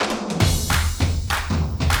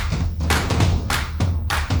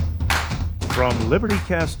From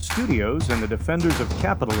LibertyCast Studios and the Defenders of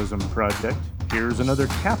Capitalism project, here's another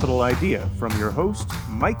capital idea from your host,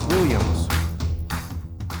 Mike Williams.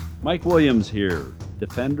 Mike Williams here,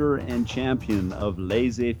 defender and champion of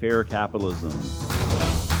laissez-faire capitalism.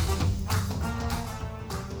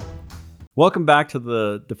 Welcome back to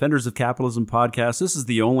the Defenders of Capitalism podcast. This is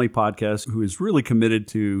the only podcast who is really committed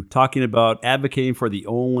to talking about advocating for the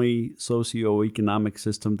only socioeconomic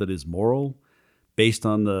system that is moral, based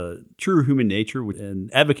on the true human nature,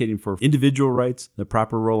 and advocating for individual rights, the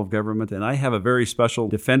proper role of government. And I have a very special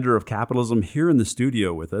defender of capitalism here in the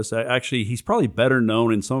studio with us. Actually, he's probably better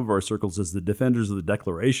known in some of our circles as the Defenders of the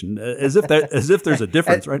Declaration, as if there's a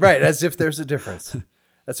difference, right? Right, as if there's a difference.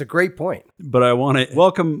 That's a great point. But I want to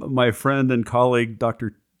welcome my friend and colleague,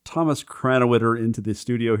 Dr. Thomas Krannawitter, into the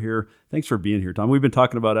studio here. Thanks for being here, Tom. We've been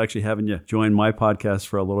talking about actually having you join my podcast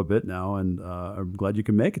for a little bit now, and I'm glad you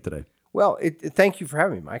can make it today. Well, thank you for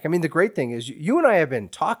having me, Mike. I mean, the great thing is you and I have been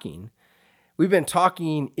talking. We've been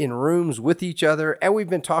talking in rooms with each other, and we've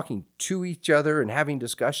been talking to each other and having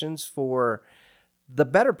discussions for the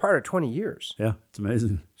better part of 20 years. Yeah, it's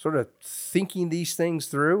amazing. Sort of thinking these things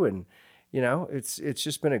through, and it's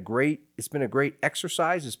just been a great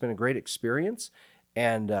exercise. It's been a great experience,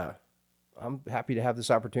 and I'm happy to have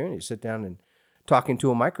this opportunity to sit down and talk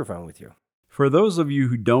into a microphone with you. For those of you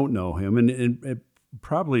who don't know him, and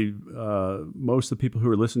probably most of the people who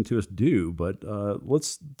are listening to us do, but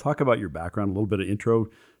let's talk about your background, a little bit of intro.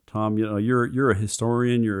 Tom, you're a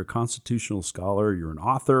historian, you're a constitutional scholar, you're an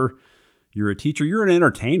author, you're a teacher, you're an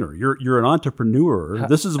entertainer, you're an entrepreneur.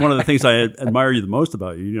 This is one of the things I admire you the most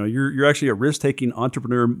about you. You're actually a risk-taking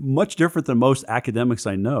entrepreneur, much different than most academics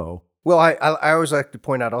I know. Well, I always like to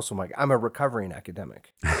point out also, Mike, I'm a recovering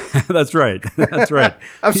academic. That's right. That's right.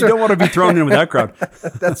 You don't want to be thrown in with that crowd.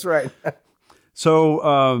 That's right.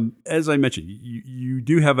 So, as I mentioned, you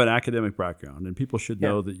do have an academic background, and people should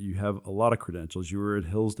know that you have a lot of credentials. You were at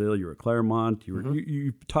Hillsdale, you were at Claremont,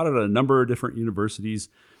 you taught at a number of different universities,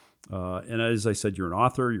 and as I said, you're an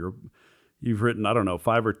author. You've written, I don't know,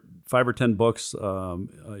 five or 10 books.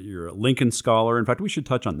 You're a Lincoln scholar. In fact, we should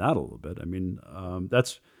touch on that a little bit. I mean,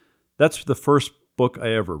 that's the first book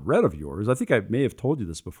I ever read of yours. I think I may have told you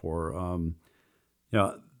this before.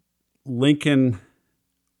 Lincoln.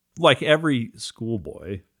 Like every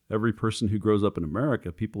schoolboy, every person who grows up in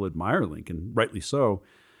America, people admire Lincoln, rightly so.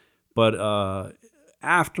 But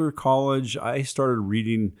after college, I started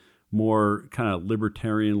reading more kind of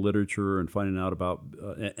libertarian literature and finding out about,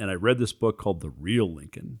 and I read this book called The Real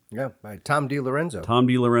Lincoln. Yeah, by Tom DiLorenzo. Tom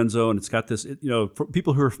DiLorenzo, and it's got this, for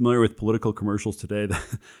people who are familiar with political commercials today,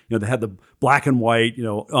 they had the black and white,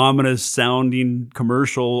 ominous sounding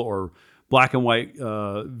commercial or black and white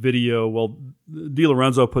video. Well,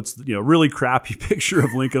 DiLorenzo puts really crappy picture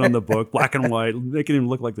of Lincoln on the book, black and white, making him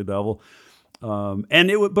look like the devil.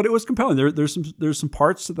 But it was compelling. There's some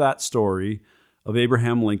parts to that story of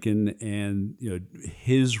Abraham Lincoln and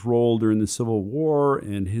his role during the Civil War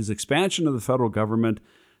and his expansion of the federal government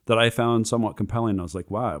that I found somewhat compelling. I was like,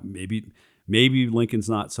 wow, maybe Lincoln's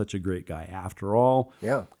not such a great guy after all.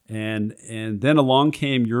 Yeah. And then along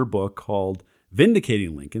came your book called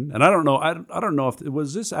Vindicating Lincoln, and I don't know if it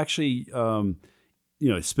was this actually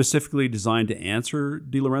specifically designed to answer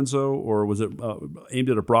DiLorenzo, or was it aimed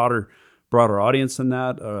at a broader audience than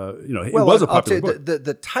that? It was a popular book.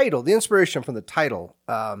 The title, the inspiration from the title,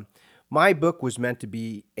 my book was meant to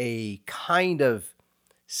be a kind of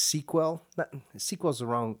sequel. Sequel is the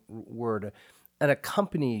wrong word. An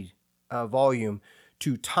accompanied volume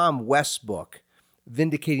to Tom West's book,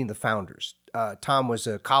 Vindicating the Founders. Tom was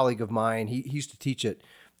a colleague of mine. He used to teach at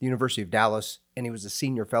the University of Dallas, and he was a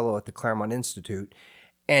senior fellow at the Claremont Institute.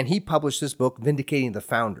 And he published this book, Vindicating the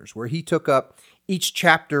Founders, where he took up each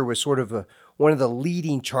chapter was sort of one of the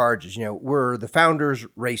leading charges. Were the founders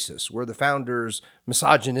racist? Were the founders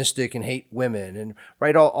misogynistic and hate women? And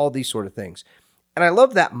right, all these sort of things. And I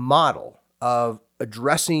love that model of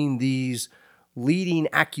addressing these leading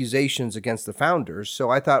accusations against the founders. So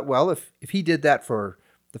I thought, well, if he did that for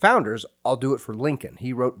the founders, I'll do it for Lincoln.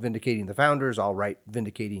 He wrote Vindicating the Founders, I'll write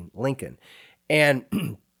Vindicating Lincoln. And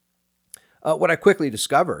what I quickly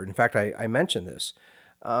discovered, in fact, I mentioned this,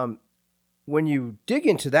 when you dig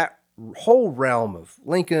into that whole realm of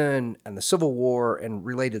Lincoln and the Civil War and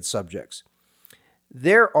related subjects,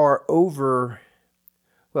 there are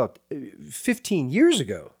 15 years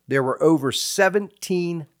ago, there were over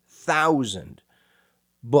 17,000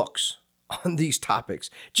 books on these topics.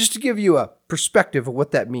 Just to give you a perspective of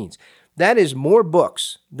what that means. That is more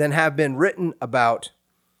books than have been written about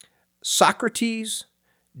Socrates,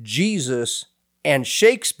 Jesus, and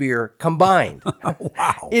Shakespeare combined.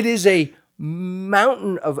 Wow. It is a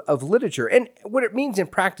mountain of literature. And what it means in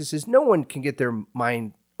practice is no one can get their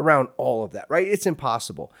mind around all of that, right? It's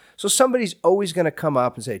impossible. So somebody's always going to come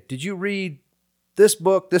up and say, did you read this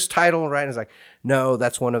book, this title, right? And it's like, no,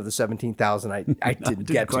 that's one of the 17,000 I didn't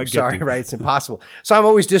get to. Sorry, right? It's impossible. So I'm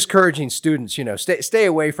always discouraging students, stay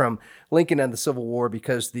away from Lincoln and the Civil War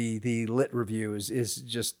because the lit review is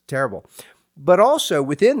just terrible. But also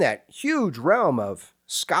within that huge realm of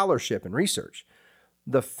scholarship and research,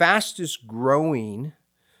 the fastest growing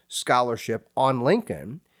scholarship on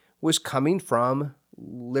Lincoln was coming from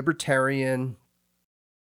libertarian,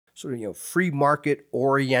 sort of, free market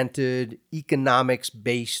oriented, economics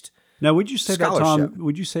based. Now, would you say that, Tom?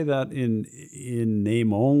 Would you say that in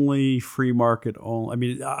name only, free market only? I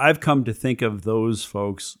mean, I've come to think of those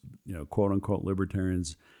folks, quote unquote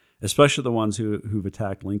libertarians, especially the ones who've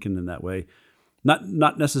attacked Lincoln in that way,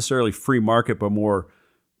 not necessarily free market, but more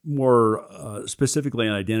specifically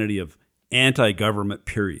an identity of anti-government.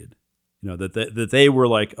 Period. That they were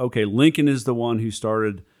like, okay, Lincoln is the one who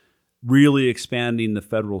started really expanding the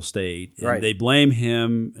federal state, and right. They blame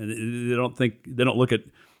him, and they don't look at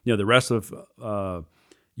the rest of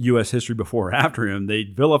U.S. history before or after him. They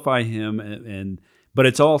vilify him, but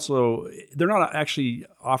it's also they're not actually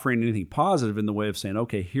offering anything positive in the way of saying,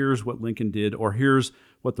 okay, here's what Lincoln did, or here's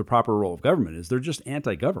what the proper role of government is. They're just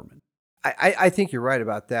anti-government. I think you're right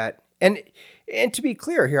about that. And to be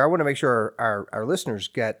clear here, I want to make sure our listeners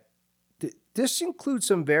get this includes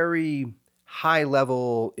some very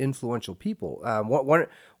high-level influential people.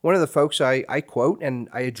 One of the folks I quote and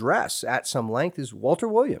I address at some length is Walter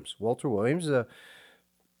Williams. Walter Williams is a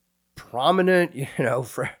prominent,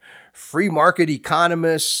 free market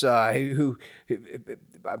economist who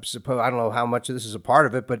I suppose, I don't know how much of this is a part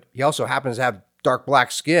of it, but he also happens to have dark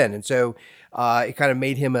black skin. And so it kind of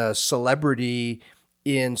made him a celebrity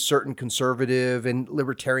in certain conservative and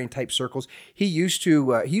libertarian type circles. He used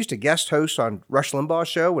to guest host on Rush Limbaugh's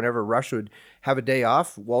show. Whenever Rush would have a day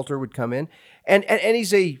off, Walter would come in, and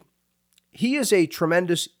he is a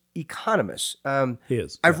tremendous economist. He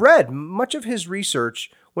is. I've read much of his research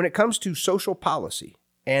when it comes to social policy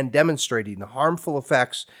and demonstrating the harmful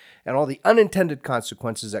effects and all the unintended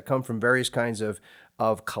consequences that come from various kinds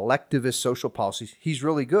of collectivist social policies. He's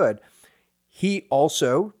really good. He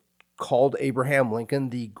also called Abraham Lincoln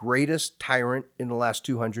the greatest tyrant in the last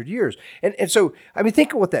 200 years. And so, I mean,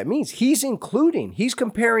 think of what that means. He's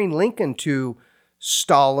comparing Lincoln to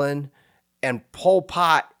Stalin and Pol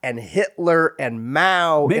Pot and Hitler and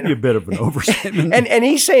Mao. Maybe a bit of an overstatement. and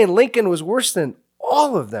he's saying Lincoln was worse than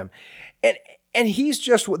all of them. And he's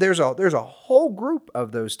just, there's a whole group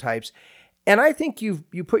of those types. And I think you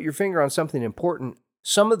put your finger on something important.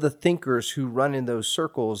 Some of the thinkers who run in those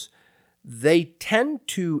circles, they tend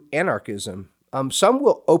to anarchism. Some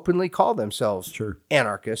will openly call themselves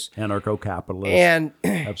anarchists, anarcho-capitalists, and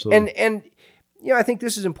absolutely. And I think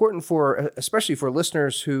this is important especially for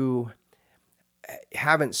listeners who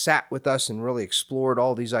haven't sat with us and really explored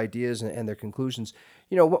all these ideas and their conclusions.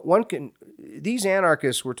 These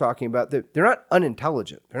anarchists we're talking about, they're not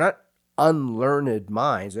unintelligent. They're not unlearned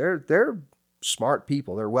minds. They're smart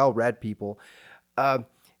people. They're well-read people, and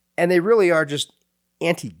they really are just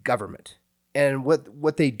anti-government. And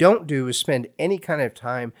what they don't do is spend any kind of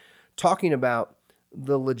time talking about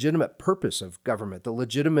the legitimate purpose of government, the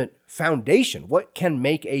legitimate foundation. What can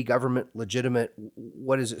make a government legitimate?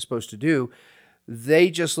 What is it supposed to do? They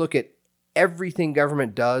just look at everything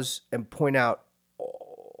government does and point out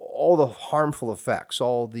all the harmful effects,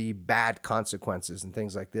 all the bad consequences and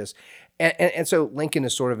things like this. And so Lincoln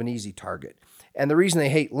is sort of an easy target. And the reason they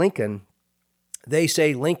hate Lincoln, they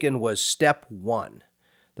say Lincoln was step one,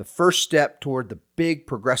 the first step toward the big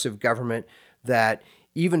progressive government that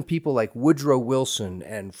even people like Woodrow Wilson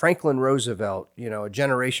and Franklin Roosevelt, a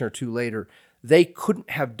generation or two later, they couldn't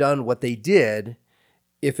have done what they did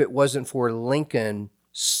if it wasn't for Lincoln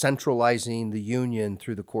centralizing the Union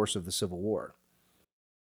through the course of the Civil War.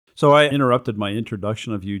 So I interrupted my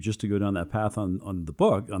introduction of you just to go down that path on the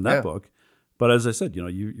book, on that book. But as I said,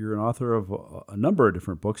 you're an author of a number of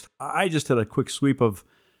different books. I just had a quick sweep of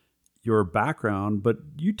your background, but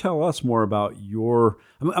you tell us more about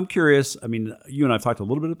I'm curious. I mean, you and I have talked a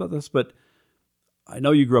little bit about this, but I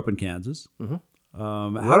know you grew up in Kansas.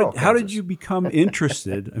 Mm-hmm. How did you become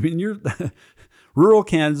interested? I mean, you're rural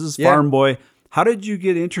Kansas, farm boy. How did you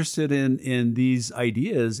get interested in these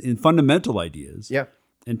ideas, in fundamental ideas? Yeah.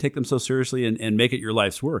 And take them so seriously and make it your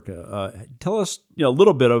life's work. Tell us a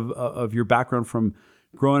little bit of your background from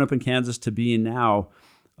growing up in Kansas to being now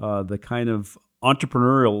the kind of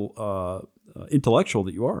entrepreneurial intellectual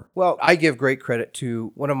that you are. Well, I give great credit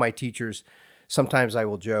to one of my teachers. Sometimes I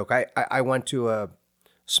will joke. I went to a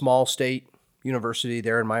small state university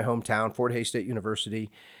there in my hometown, Fort Hays State University.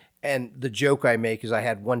 And the joke I make is I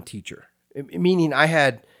had one teacher, meaning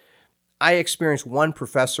I experienced one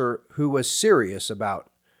professor who was serious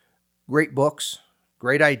about great books,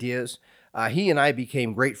 great ideas. He and I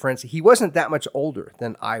became great friends. He wasn't that much older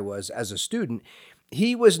than I was as a student.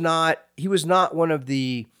 He was not one of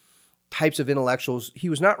the types of intellectuals. He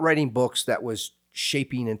was not writing books that was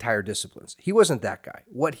shaping entire disciplines. He wasn't that guy.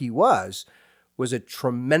 What he was a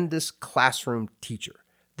tremendous classroom teacher.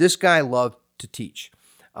 This guy loved to teach.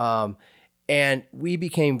 And we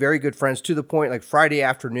became very good friends to the point, like Friday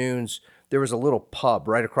afternoons, there was a little pub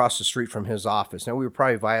right across the street from his office. Now, we were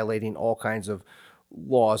probably violating all kinds of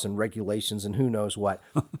laws and regulations and who knows what.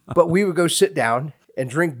 But we would go sit down and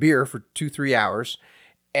drink beer for 2-3 hours.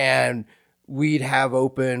 And we'd have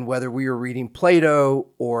open, whether we were reading Plato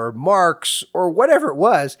or Marx or whatever it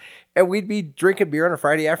was. And we'd be drinking beer on a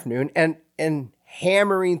Friday afternoon and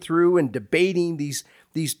hammering through and debating these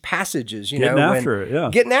passages, getting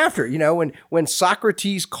after it, when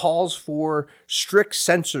Socrates calls for strict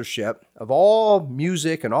censorship of all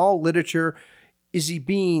music and all literature, is he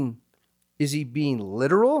being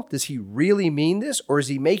literal? Does he really mean this? Or is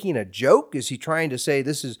he making a joke? Is he trying to say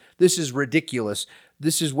this is ridiculous?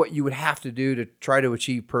 This is what you would have to do to try to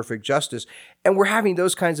achieve perfect justice. And we're having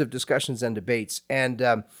those kinds of discussions and debates. And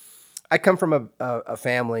I come from a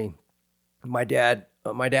family. My dad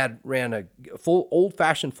ran a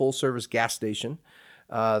old-fashioned full-service gas station,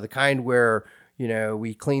 the kind where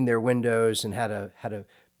we cleaned their windows and had a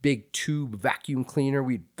big tube vacuum cleaner.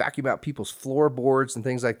 We'd vacuum out people's floorboards and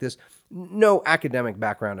things like this. No academic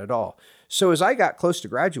background at all. So as I got close to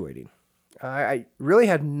graduating, I really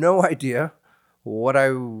had no idea what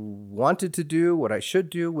I wanted to do, what I should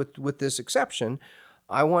do, with this exception.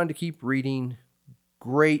 I wanted to keep reading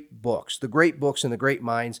great books, the great books and the great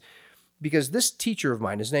minds. Because this teacher of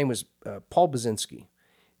mine, his name was Paul Basinski.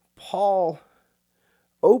 Paul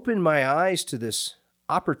opened my eyes to this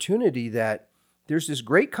opportunity that there's this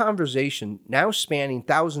great conversation now spanning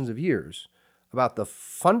thousands of years about the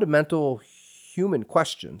fundamental human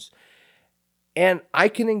questions. And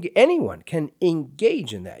anyone can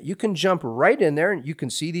engage in that. You can jump right in there and you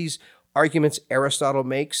can see these arguments Aristotle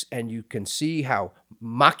makes, and you can see how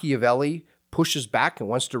Machiavelli pushes back and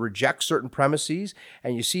wants to reject certain premises.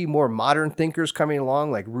 And you see more modern thinkers coming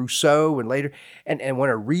along like Rousseau and later and want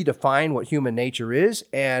to redefine what human nature is.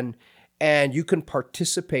 And you can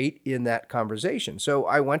participate in that conversation. So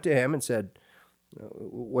I went to him and said,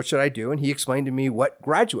 what should I do? And he explained to me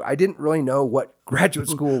I didn't really know what graduate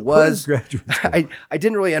school was. What is graduate school? I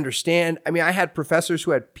didn't really understand. I mean, I had professors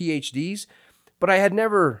who had PhDs, but I had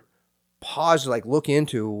never pause to look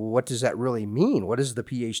into what does that really mean? What does the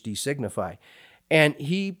PhD signify? And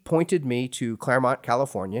he pointed me to Claremont,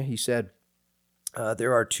 California. He said,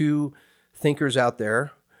 there are two thinkers out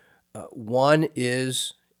there. One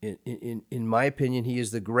is, in my opinion, he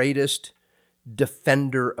is the greatest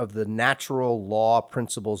defender of the natural law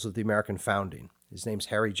principles of the American founding. His name's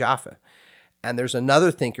Harry Jaffe. And there's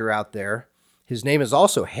another thinker out there. His name is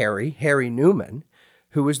also Harry Newman,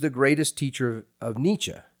 who is the greatest teacher of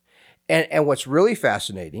Nietzsche. And what's really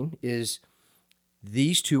fascinating is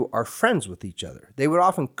these two are friends with each other. They would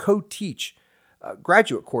often co-teach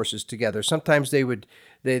graduate courses together. Sometimes they would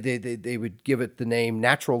give it the name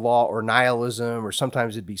natural law or nihilism, or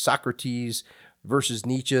sometimes it'd be Socrates versus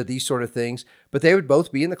Nietzsche, these sort of things. But they would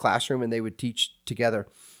both be in the classroom and they would teach together.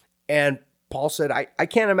 And Paul said, I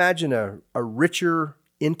can't imagine a richer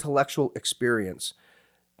intellectual experience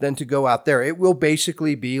than to go out there. It will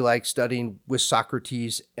basically be like studying with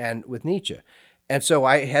Socrates and with Nietzsche. And so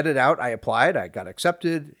I headed out, I applied, I got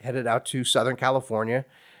accepted, headed out to Southern California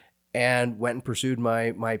and went and pursued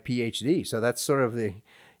my PhD. So that's sort of the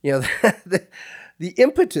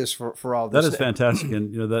impetus for all this. That is fantastic.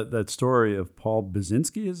 And that story of Paul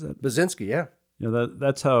Basinski, is that? Basinski, yeah.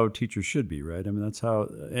 That's how teachers should be, right? I mean, that's how,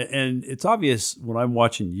 and it's obvious when I'm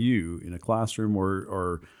watching you in a classroom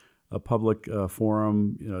or a public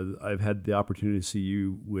forum. I've had the opportunity to see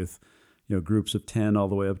you with, groups of 10 all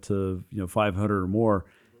the way up to 500 or more,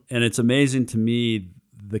 and it's amazing to me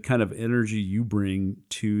the kind of energy you bring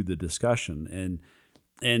to the discussion,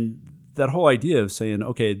 and that whole idea of saying,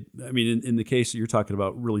 okay, I mean, in the case that you're talking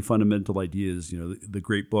about, really fundamental ideas, the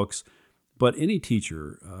great books, but any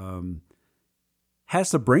teacher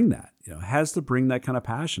has to bring that, has to bring that kind of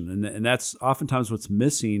passion, and that's oftentimes what's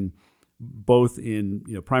missing, both in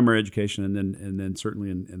primary education and then certainly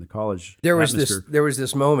in the college. There was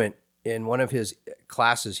this moment in one of his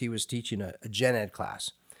classes. He was teaching a gen ed class.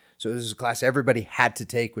 So this is a class everybody had to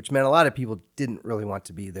take, which meant a lot of people didn't really want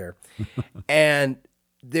to be there. And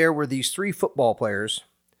there were these three football players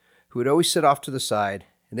who would always sit off to the side,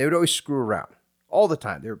 and they would always screw around all the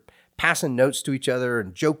time. They were passing notes to each other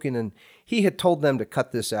and joking, and he had told them to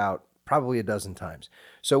cut this out probably a dozen times.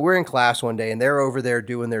 So we're in class one day, and they're over there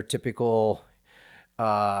doing their typical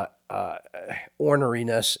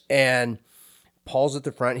orneriness, and Paul's at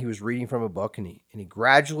the front. He was reading from a book, and he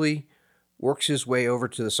gradually works his way over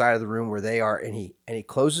to the side of the room where they are, and he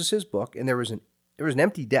closes his book, and there was an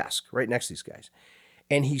empty desk right next to these guys.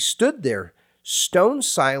 And he stood there, stone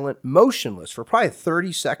silent, motionless for probably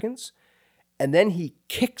 30 seconds, and then he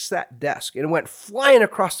kicks that desk, and it went flying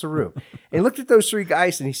across the room. And he looked at those three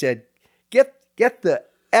guys, and he said, get the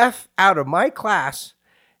F out of my class,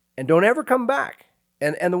 and don't ever come back.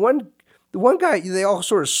 And the one guy, they all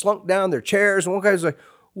sort of slunk down their chairs, and one guy was like,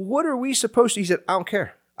 what are we supposed to? He said, I don't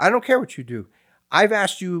care. I don't care what you do. I've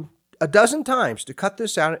asked you a dozen times to cut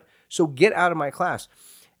this out, so get out of my class.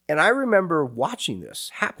 And I remember watching this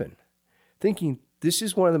happen, thinking, this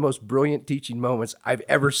is one of the most brilliant teaching moments I've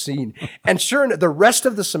ever seen. And sure enough, the rest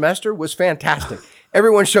of the semester was fantastic.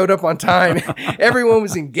 Everyone showed up on time. Everyone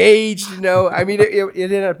was engaged, I mean, it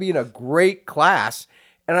ended up being a great class.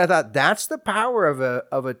 And I thought, that's the power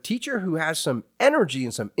of a teacher who has some energy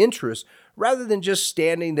and some interest, rather than just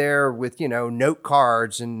standing there with, note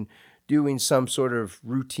cards and doing some sort of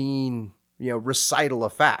routine, recital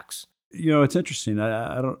of facts. It's interesting.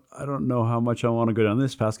 I don't know how much I want to go down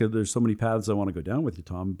this path, because there's so many paths I want to go down with you,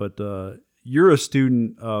 Tom. But you're a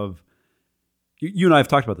student of, you and I have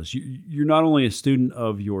talked about this. You're not only a student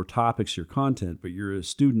of your topics, your content, but you're a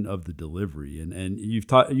student of the delivery. And you've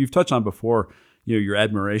touched on before, your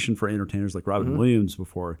admiration for entertainers like Robin Williams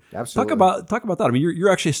before. Absolutely. Talk about that. I mean,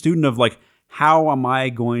 you're actually a student of, like, how am I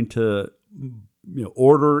going to,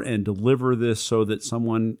 order and deliver this so that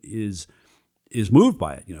someone is moved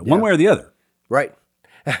by it, one way or the other. Right.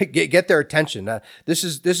 Get their attention. This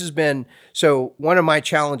has been, so one of my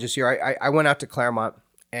challenges here, I went out to Claremont,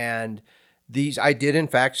 and I did in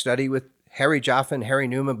fact study with Harry Jaffa and Harry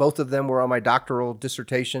Newman. Both of them were on my doctoral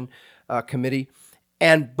dissertation committee,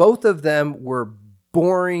 and both of them were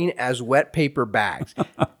boring as wet paper bags.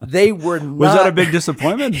 They were not. Was that a big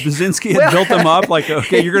disappointment? Brzezinski had built them up like,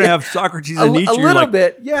 okay, you're going to have Socrates and Nietzsche. A little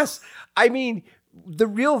bit, yes. I mean, the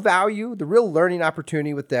real value, the real learning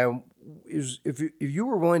opportunity with them is if you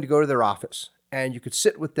were willing to go to their office and you could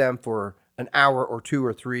sit with them for an hour or two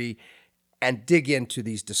or three and dig into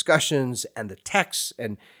these discussions and the texts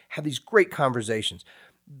and have these great conversations.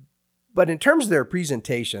 But in terms of their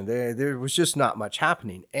presentation, there was just not much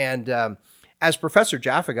happening. And as Professor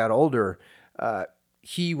Jaffa got older,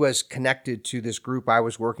 he was connected to this group I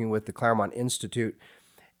was working with, the Claremont Institute.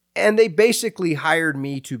 And they basically hired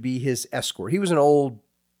me to be his escort. He was an old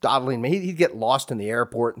dawdling man. He'd get lost in the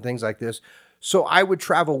airport and things like this. So I would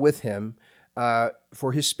travel with him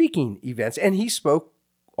for his speaking events. And he spoke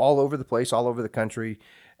all over the place, all over the country,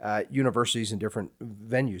 universities and different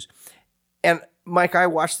venues. And Mike, I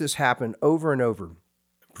watched this happen over and over.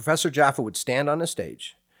 Professor Jaffa would stand on a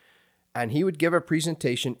stage and he would give a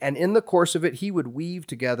presentation. And in the course of it, he would weave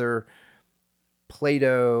together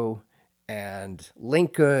Plato and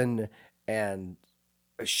Lincoln and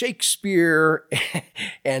Shakespeare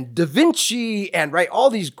and Da Vinci and all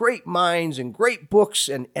these great minds and great books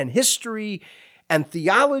and history and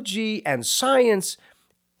theology and science.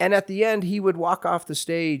 And at the end, he would walk off the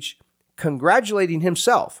stage congratulating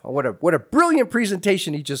himself on what a brilliant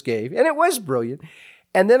presentation he just gave. And it was brilliant.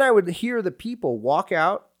 And then I would hear the people walk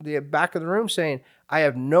out the back of the room saying, I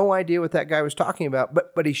have no idea what that guy was talking about,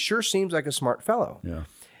 but he sure seems like a smart fellow. Yeah.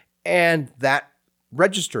 And that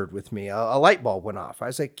registered with me. A light bulb went off. I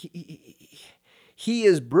was like, he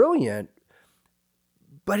is brilliant,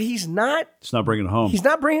 but he's not. It's not bringing it home. He's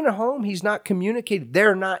not bringing it home. He's not communicating.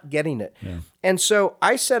 They're not getting it. Yeah. And so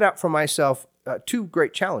I set out for myself two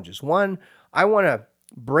great challenges. One, I want to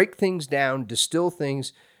break things down, distill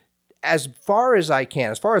things as far as I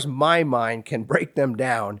can, as far as my mind can break them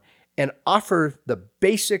down, and offer the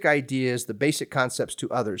basic ideas, the basic concepts to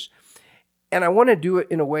others. And I want to do it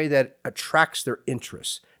in a way that attracts their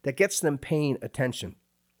interest, that gets them paying attention.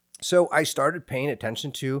 So I started paying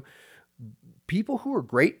attention to people who are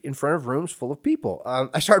great in front of rooms full of people.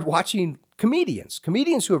 I started watching comedians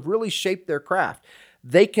who have really shaped their craft.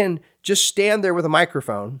 They can just stand there with a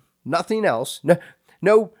microphone, nothing else,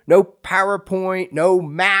 no PowerPoint, no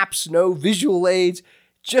maps, no visual aids,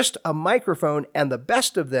 just a microphone. And the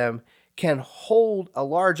best of them can hold a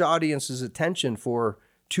large audience's attention for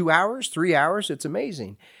 2 hours, 3 hours. It's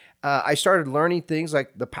amazing. I started learning things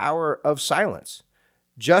like the power of silence,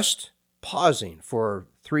 just pausing for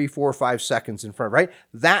 3, 4, 5 seconds in front, right?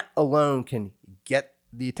 That alone can get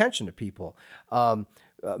the attention of people.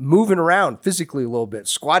 moving around physically a little bit,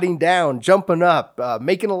 squatting down, jumping up,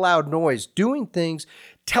 making a loud noise, doing things,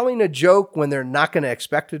 telling a joke when they're not going to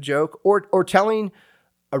expect a joke, or telling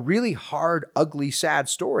a really hard, ugly, sad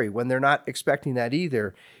story when they're not expecting that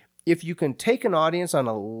either. If you can take an audience on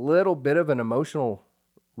a little bit of an emotional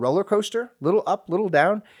roller coaster, little up, little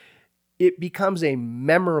down, it becomes a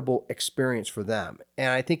memorable experience for them.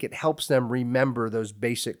 And I think it helps them remember those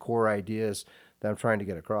basic core ideas that I'm trying to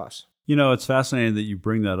get across. It's fascinating that you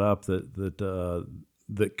bring that up,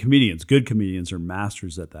 that comedians, good comedians, are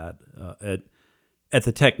masters at that, at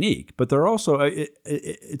the technique. But they're also,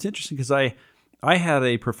 it's interesting because I had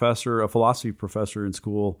a philosophy professor in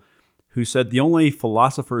school who said the only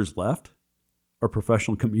philosophers left are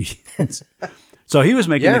professional comedians. So he was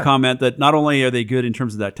making the comment that not only are they good in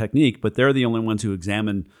terms of that technique, but they're the only ones who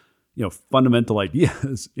examine, fundamental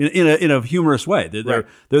ideas in a humorous way. They're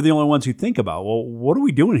the only ones who think about, well, what are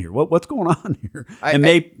we doing here? What's going on here? And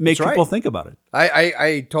make people think about it.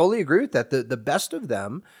 I totally agree with that. The best of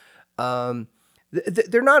them,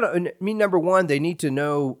 they're not. I mean, number one, they need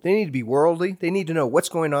to be worldly. They need to know what's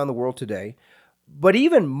going on in the world today. But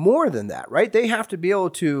even more than that, right? They have to be able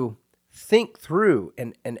to think through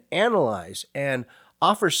and analyze and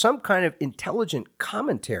offer some kind of intelligent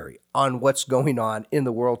commentary on what's going on in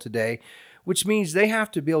the world today, which means they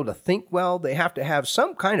have to be able to think well. They have to have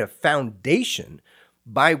some kind of foundation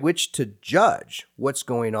by which to judge what's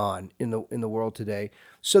going on in the world today.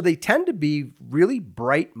 So they tend to be really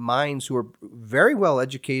bright minds who are very well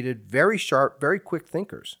educated, very sharp, very quick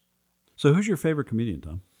thinkers. So who's your favorite comedian,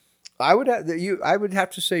 Tom? I would have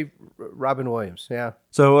to say Robin Williams. Yeah.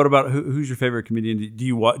 So what about who's your favorite comedian? Do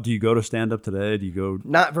you go to stand up today? Do you go?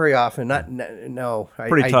 Not very often. No.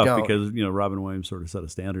 Pretty tough I don't. Because Robin Williams sort of set a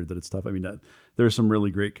standard that it's tough. I mean, there's some really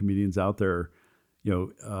great comedians out there,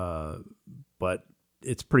 but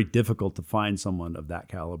it's pretty difficult to find someone of that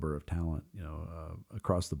caliber of talent,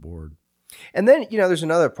 across the board. And then there's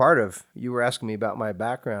another part of, you were asking me about my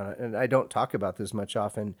background, and I don't talk about this much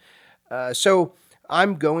often. So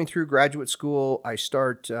I'm going through graduate school. I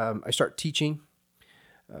start teaching.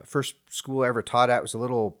 First school I ever taught at was a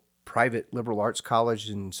little private liberal arts college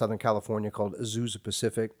in Southern California called Azusa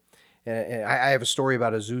Pacific. And I have a story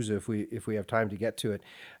about Azusa if we have time to get to it.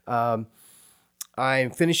 I'm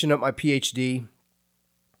finishing up my PhD,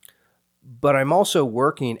 but I'm also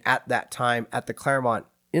working at that time at the Claremont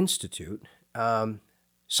Institute. Some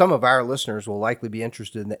of our listeners will likely be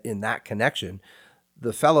interested in that connection.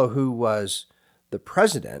 The fellow who was the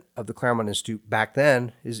president of the Claremont Institute back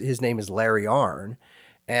then, his name is Larry Arnn,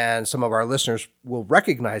 and some of our listeners will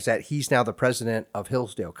recognize that he's now the president of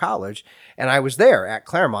Hillsdale College, and I was there at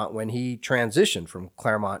Claremont when he transitioned from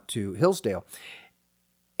Claremont to Hillsdale.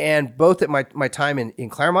 And both at my time in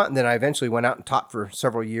Claremont, and then I eventually went out and taught for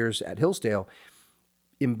several years at Hillsdale.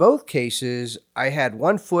 In both cases, I had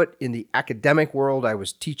one foot in the academic world. I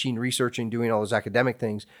was teaching, researching, doing all those academic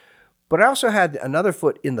things, but I also had another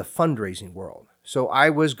foot in the fundraising world. So I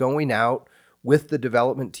was going out with the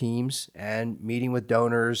development teams and meeting with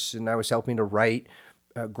donors, and I was helping to write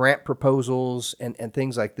grant proposals and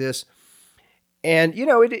things like this. And,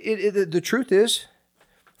 the truth is,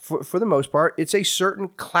 for the most part, it's a certain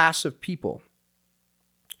class of people.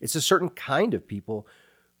 It's a certain kind of people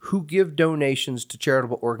who give donations to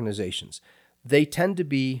charitable organizations. They tend to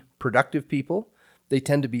be productive people. They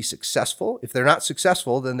tend to be successful. If they're not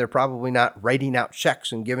successful, then they're probably not writing out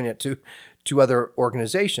checks and giving it to other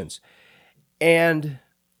organizations. And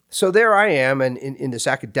so there I am, and in this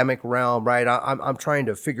academic realm, right? I'm trying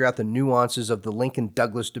to figure out the nuances of the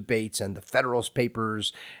Lincoln-Douglas debates and the Federalist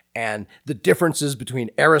Papers and the differences between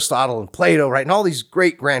Aristotle and Plato, right? And all these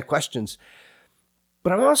great grand questions.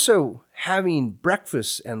 But I'm also having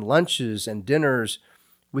breakfasts and lunches and dinners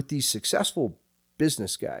with these successful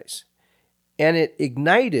business guys. And it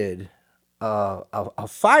ignited a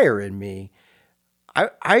fire in me.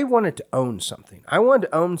 I wanted to own something. I wanted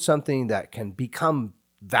to own something that can become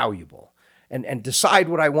valuable and decide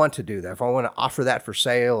what I want to do. That if I want to offer that for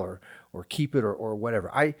sale or keep it or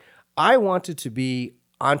whatever. I wanted to be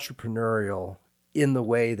entrepreneurial in the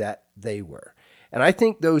way that they were. And I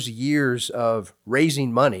think those years of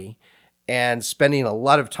raising money and spending a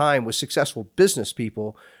lot of time with successful business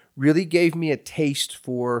people really gave me a taste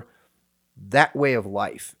for that way of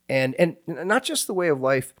life. And not just the way of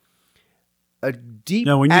life, a deep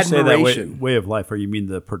now, when you admiration. say that way of life, or you mean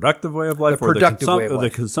the productive way of life, the productive way of life, or the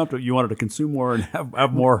consumptive? You wanted to consume more and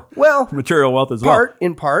have more material wealth as well.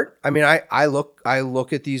 In part. I mean, I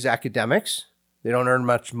look at these academics. They don't earn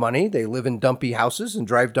much money. They live in dumpy houses and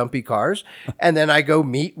drive dumpy cars. And then I go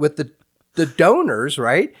meet with the donors,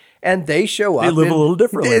 right? and they show up. They live a little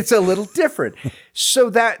differently. It's a little different. So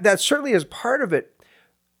that certainly is part of it.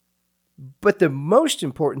 But the most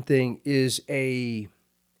important thing is a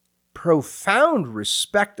profound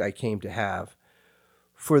respect I came to have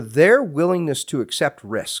for their willingness to accept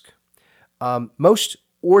risk. Most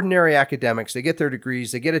ordinary academics, they get their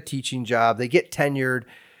degrees, they get a teaching job, they get tenured.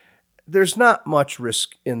 There's not much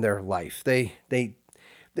risk in their life. They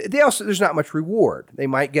also, there's not much reward. They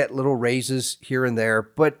might get little raises here and there,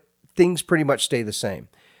 but things pretty much stay the same.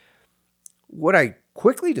 What I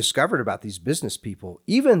quickly discovered about these business people,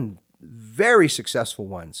 even very successful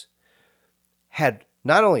ones, had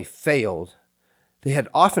not only failed, they had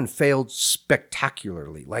often failed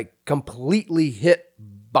spectacularly, like completely hit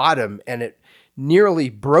bottom, and it nearly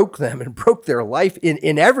broke them and broke their life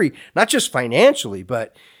in every, not just financially,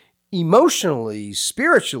 but emotionally,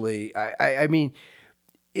 spiritually. I mean,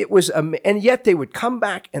 it was, and yet they would come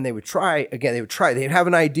back and they would try again. They'd have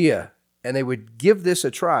an idea and they would give this a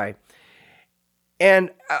try.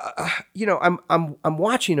 And I'm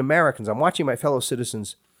watching Americans, I'm watching my fellow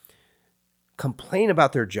citizens complain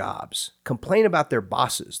about their jobs, complain about their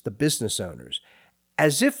bosses, the business owners,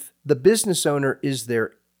 as if the business owner is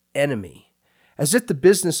their enemy. As if the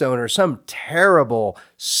business owner is some terrible,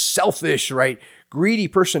 selfish, right, greedy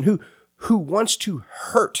person who wants to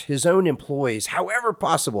hurt his own employees however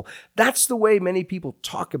possible. That's the way many people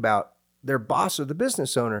talk about their boss or the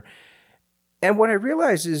business owner. And what I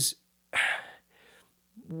realize is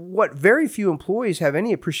what very few employees have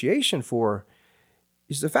any appreciation for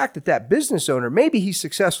is the fact that that business owner, maybe he's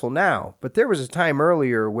successful now, but there was a time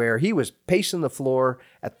earlier where he was pacing the floor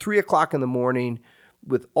at 3 o'clock in the morning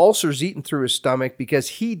with ulcers eating through his stomach because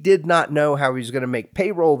he did not know how he was going to make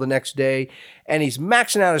payroll the next day. And he's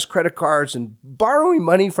maxing out his credit cards and borrowing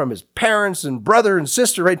money from his parents and brother and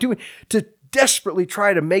sister, right, to desperately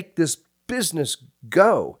try to make this business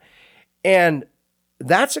go. And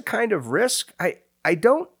that's a kind of risk I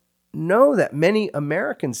don't know that many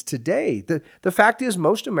Americans today. The fact is,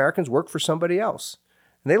 most Americans work for somebody else,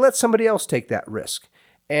 and they let somebody else take that risk.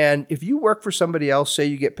 And if you work for somebody else, say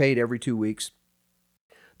you get paid every 2 weeks,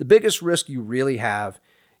 the biggest risk you really have,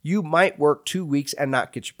 you might work 2 weeks and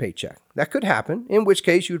not get your paycheck. That could happen, in which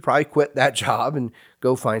case you would probably quit that job and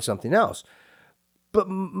go find something else. But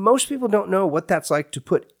most people don't know what that's like to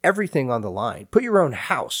put everything on the line, put your own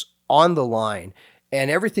house on the line, and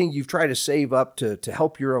everything you've tried to save up to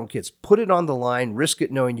help your own kids, put it on the line, risk it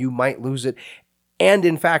knowing you might lose it. And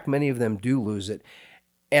in fact, many of them do lose it.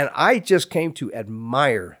 And I just came to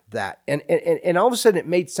admire that. And all of a sudden it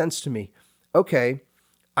made sense to me. Okay,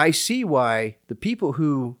 I see why the people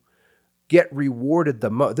who get rewarded the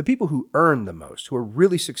most, the people who earn the most, who are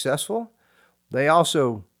really successful, they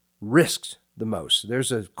also risked the most.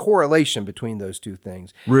 There's a correlation between those two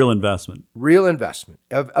things. Real investment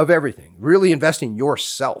of everything, really investing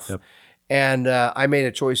yourself. Yep. And I made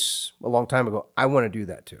a choice a long time ago. I want to do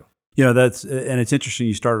that too. And it's interesting.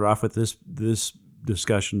 You started off with this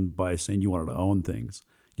discussion by saying you wanted to own things.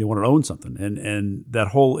 You want to own something. And that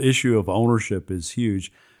whole issue of ownership is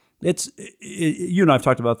huge. You and I have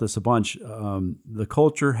talked about this a bunch. The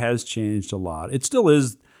culture has changed a lot. It still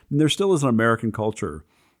is. There still is an American culture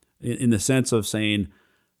in the sense of saying,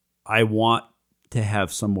 I want to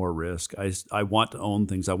have some more risk. I want to own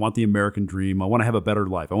things. I want the American dream. I want to have a better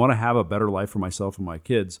life. I want to have a better life for myself and my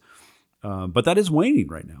kids. But that is waning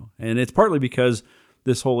right now. And it's partly because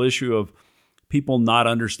this whole issue of people not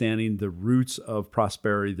understanding the roots of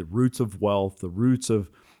prosperity, the roots of wealth, the roots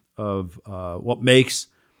of what makes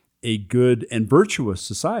a good and virtuous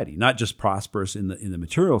society, not just prosperous in the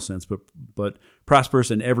material sense, but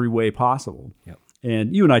prosperous in every way possible. Yep.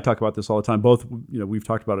 And you and I talk about this all the time. Both, we've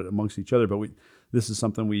talked about it amongst each other, but this is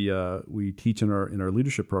something we teach in our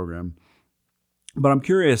leadership program. But I'm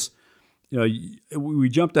curious, we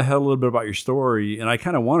jumped ahead a little bit about your story, and I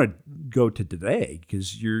kind of want to go to today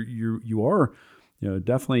because you are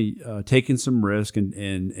definitely taking some risk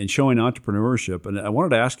and showing entrepreneurship. And I wanted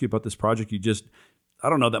to ask you about this project. I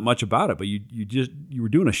don't know that much about it, but you were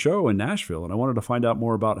doing a show in Nashville, and I wanted to find out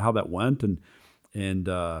more about how that went and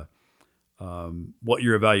what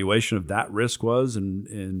your evaluation of that risk was.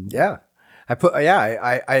 And I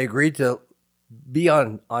agreed to be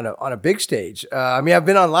on a big stage. I've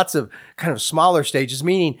been on lots of kind of smaller stages,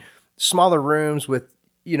 meaning smaller rooms with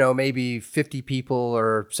maybe 50 people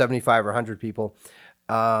or 75 or 100 people.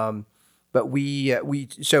 But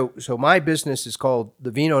so my business is called the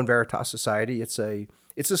Vino and Veritas Society. It's a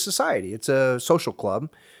society. It's a social club.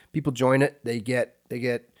 People join it. They get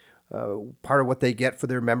part of what they get for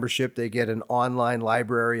their membership. They get an online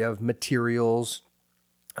library of materials,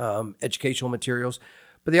 educational materials,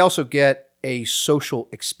 but they also get a social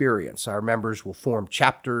experience. Our members will form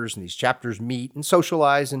chapters, and these chapters meet and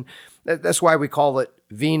socialize, and that's why we call it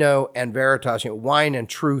Vino and Veritas, wine and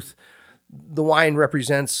truth. The wine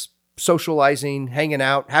represents socializing, hanging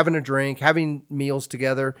out, having a drink, having meals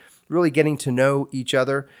together, really getting to know each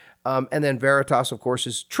other. And then Veritas, of course,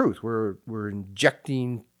 is truth. We're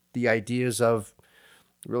injecting the ideas of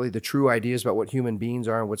really the true ideas about what human beings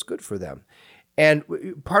are and what's good for them. And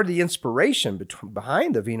part of the inspiration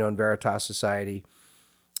behind the Vino and Veritas Society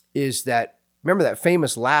is that, remember that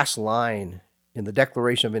famous last line in the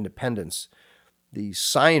Declaration of Independence? The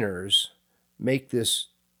signers make this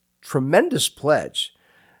tremendous pledge.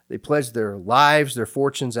 They pledge their lives, their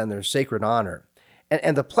fortunes, and their sacred honor.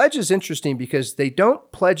 And the pledge is interesting because they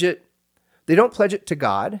don't pledge it to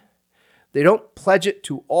God. They don't pledge it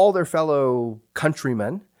to all their fellow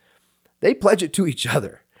countrymen. They pledge it to each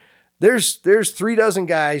other. There's 36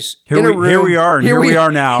 guys in a room. Here we are, and here we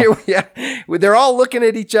are now. They're all looking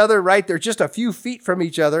at each other, right? They're just a few feet from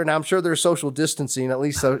each other, and I'm sure they're social distancing, at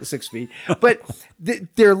least 6 feet. But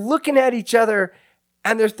they're looking at each other,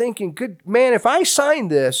 and they're thinking, good man, if I sign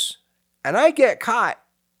this and I get caught,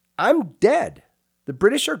 I'm dead. The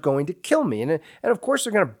British are going to kill me. And of course,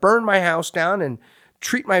 they're going to burn my house down and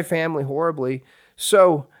treat my family horribly.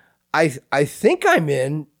 So I think I'm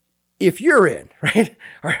in if you're in, right?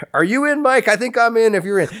 Are you in, Mike? I think I'm in if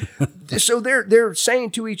you're in. So they're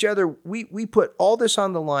saying to each other, we put all this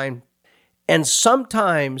on the line. And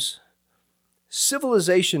sometimes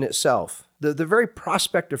civilization itself, the very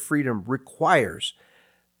prospect of freedom requires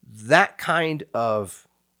that kind of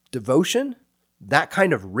devotion, that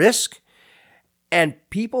kind of risk. And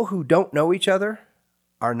people who don't know each other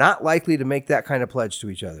are not likely to make that kind of pledge to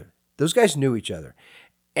each other. Those guys knew each other.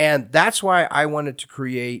 And that's why I wanted to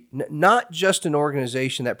create not just an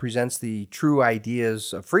organization that presents the true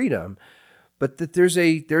ideas of freedom, but that there's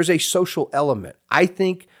a social element. I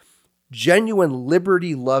think genuine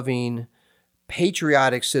liberty-loving,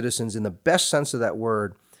 patriotic citizens, in the best sense of that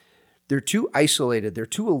word, they're too isolated, they're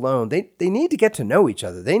too alone. They need to get to know each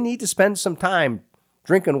other. They need to spend some time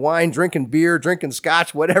drinking wine, drinking beer, drinking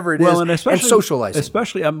scotch, whatever it is, and socializing.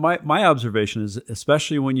 Especially, my observation is,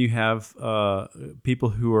 especially when you have people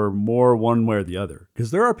who are more one way or the other.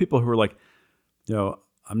 Because there are people who are like,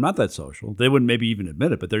 I'm not that social. They wouldn't maybe even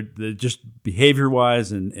admit it, but they're just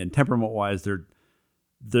behavior-wise and temperament-wise,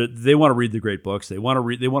 they want to read the great books. They want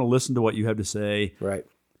to listen to what you have to say. Right.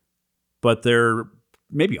 But they're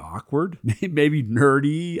maybe awkward, maybe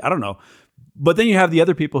nerdy. I don't know. But then you have the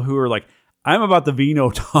other people who are like, I'm about the vino,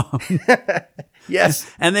 Tom.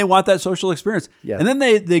 Yes. And they want that social experience. Yes. And then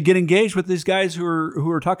they get engaged with these guys who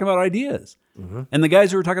are talking about ideas. Mm-hmm. And the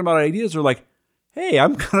guys who are talking about ideas are like, hey,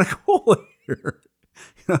 I'm kind of cool here.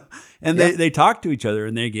 And they talk to each other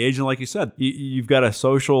and they engage. And like you said, you've got a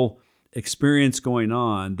social experience going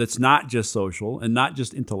on that's not just social and not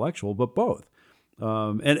just intellectual, but both.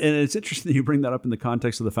 And it's interesting that you bring that up in the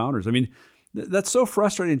context of the founders. I mean, that's so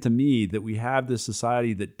frustrating to me that we have this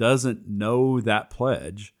society that doesn't know that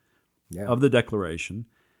pledge of the Declaration.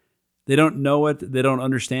 They don't know it. They don't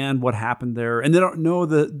understand what happened there, and they don't know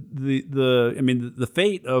the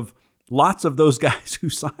fate of lots of those guys who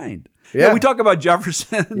signed. Yeah, we talk about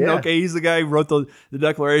Jefferson. Yeah. Okay, he's the guy who wrote the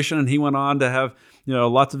Declaration, and he went on to have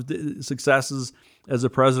lots of successes as a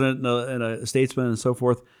president and a statesman and so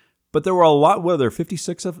forth. But there were a lot. What are there?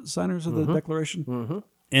 56 signers of the Declaration. Mm-hmm.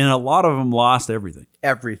 And a lot of them lost everything.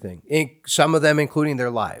 Everything. Some of them, including their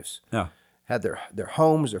lives. Yeah. Had their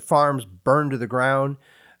homes, their farms burned to the ground.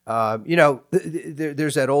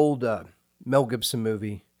 There's that old Mel Gibson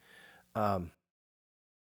movie. Talking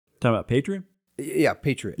about Patriot? Yeah,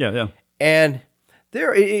 Patriot. Yeah. And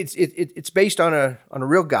it's based on a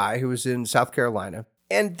real guy who was in South Carolina.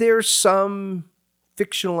 And there's some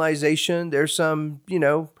fictionalization. There's some,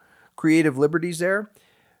 creative liberties there.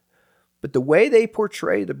 But the way they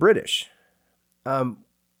portray the British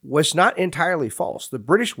was not entirely false. The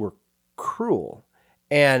British were cruel,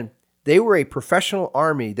 and they were a professional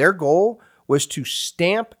army. Their goal was to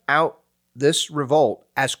stamp out this revolt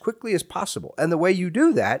as quickly as possible. And the way you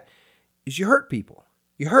do that is you hurt people.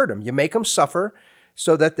 You hurt them. You make them suffer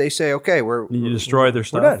so that they say, okay, you destroy their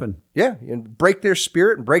stuff. And break their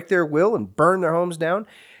spirit and break their will and burn their homes down.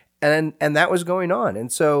 And that was going on.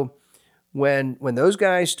 And so when those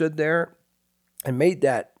guys stood there and made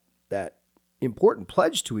that important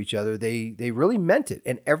pledge to each other, they really meant it,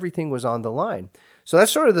 and everything was on the line. So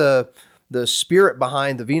that's sort of the spirit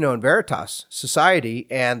behind the Vino and Veritas Society.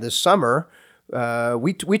 And this summer,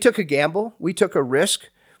 we took a gamble, we took a risk,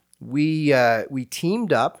 we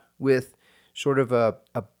teamed up with sort of a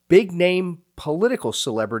big name political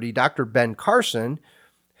celebrity, Dr. Ben Carson,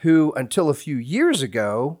 who until a few years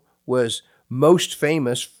ago was most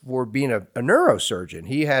famous for being a neurosurgeon.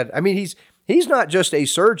 He's not just a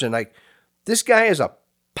surgeon. Like, this guy is a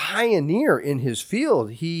pioneer in his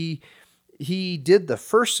field. He did the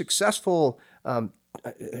first successful,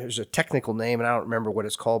 there's a technical name and I don't remember what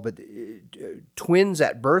it's called, but twins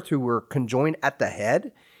at birth who were conjoined at the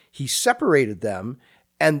head. He separated them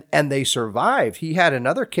and they survived. He had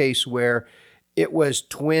another case where it was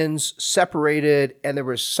twins separated and there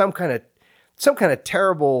was some kind of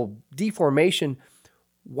terrible deformation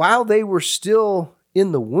while they were still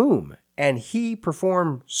in the womb. And he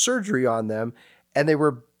performed surgery on them and they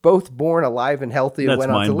were both born alive and healthy and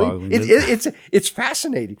went on to leave. It's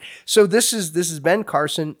fascinating. So this is Ben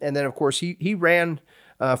Carson. And then, of course, he ran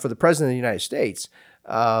for the president of the United States.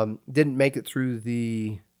 Didn't make it through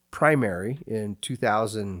the primary in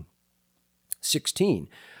 2016.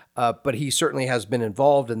 But he certainly has been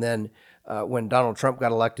involved. And then when Donald Trump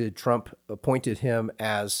got elected, Trump appointed him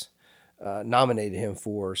as, nominated him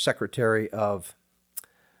for Secretary of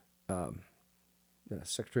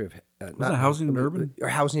not Housing and Urban? Or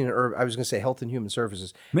Housing and Urban. I was going to say Health and Human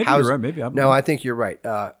Services. Maybe you're right. Maybe I'm No, I think you're right.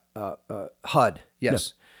 HUD,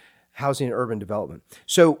 yes. Housing and Urban Development.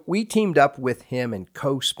 So we teamed up with him and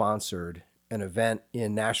co-sponsored an event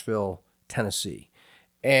in Nashville, Tennessee.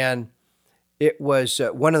 And it was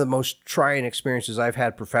one of the most trying experiences I've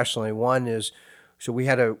had professionally. One is, so we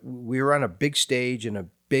were on a big stage in a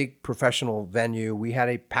big professional venue. We had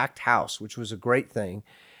a packed house, which was a great thing.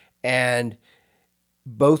 And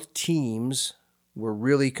both teams were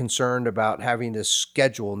really concerned about having this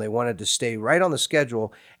schedule, and they wanted to stay right on the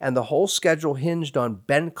schedule. And the whole schedule hinged on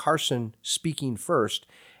Ben Carson speaking first,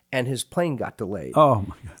 and his plane got delayed. Oh,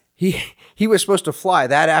 my God. He was supposed to fly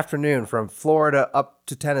that afternoon from Florida up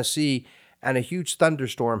to Tennessee, and a huge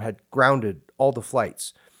thunderstorm had grounded all the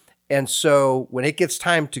flights. And so when it gets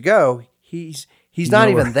time to go, he's not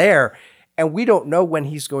even there. And we don't know when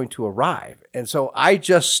he's going to arrive. And so I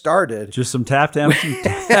just started. Just some tap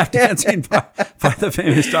dancing by the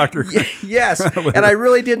famous Dr. Yes. And I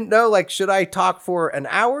really didn't know, like, should I talk for an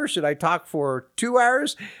hour? Should I talk for 2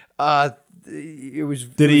 hours? Did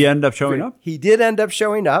he end up showing up? He did end up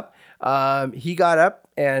showing up. He got up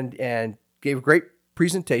and gave a great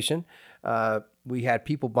presentation. We had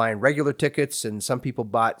people buying regular tickets, and some people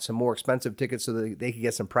bought some more expensive tickets so that they could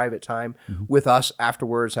get some private time with us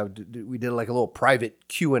afterwards. We did like a little private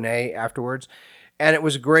Q&A afterwards, and it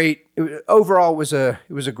was great. Overall, it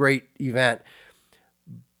was a great event.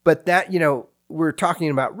 But that, we're talking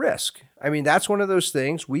about risk. I mean, that's one of those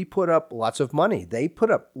things. We put up lots of money. They put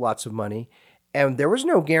up lots of money, and there was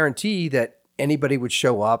no guarantee that anybody would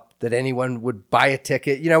show up, that anyone would buy a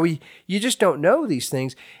ticket. You just don't know these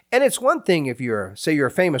things. And it's one thing if you're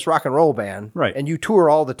a famous rock and roll band, right, and you tour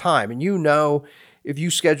all the time, and if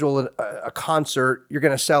you schedule a concert, you're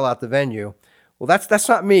going to sell out the venue. Well, that's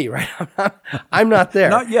not me, right? I'm not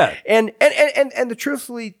there. Not yet. And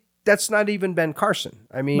truthfully, that's not even Ben Carson.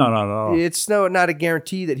 I mean, no. It's not a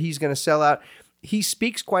guarantee that he's going to sell out. He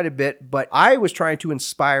speaks quite a bit, but I was trying to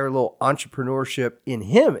inspire a little entrepreneurship in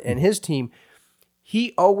him and his team.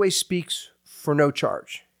 He always speaks for no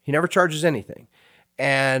charge. He never charges anything.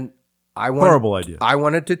 And horrible idea. I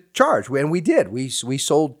wanted to charge, and we did. We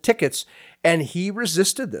sold tickets, and he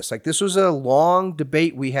resisted this. Like, this was a long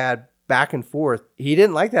debate we had back and forth. He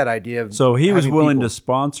didn't like that idea. So he was willing to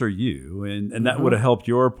sponsor you, and that would have helped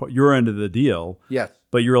your end of the deal. Yes.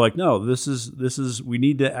 But you were like, no, this is we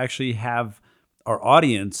need to actually have our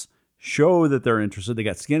audience show that they're interested. They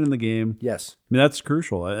got skin in the game. Yes. I mean, that's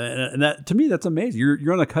crucial. And that, to me, that's amazing.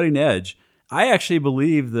 You're on the cutting edge. I actually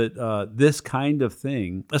believe that this kind of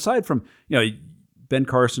thing, aside from, Ben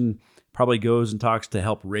Carson probably goes and talks to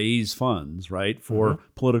help raise funds, right, for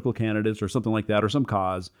political candidates or something like that, or some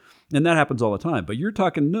cause. And that happens all the time. But you're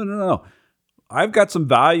talking, no. I've got some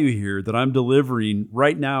value here that I'm delivering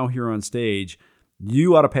right now here on stage.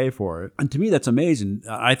 You ought to pay for it. And to me, that's amazing.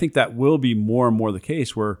 I think that will be more and more the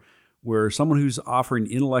case where someone who's offering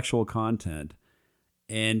intellectual content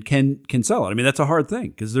and can sell it. I mean, that's a hard thing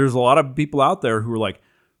because there's a lot of people out there who are like,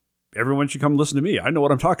 everyone should come listen to me. I know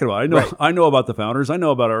what I'm talking about. I know about the founders. I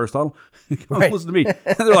know about Aristotle. Come listen to me.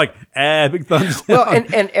 And they're like, big thumbs down. Well,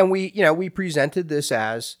 and we presented this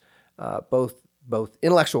as both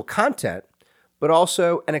intellectual content, but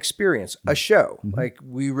also an experience, a show. Like,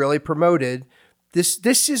 we really promoted this.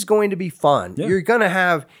 This is going to be fun. Yeah. You're going to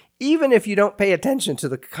have, even if you don't pay attention to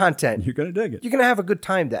the content, you're going to dig it. You're going to have a good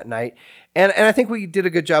time that night. And I think we did a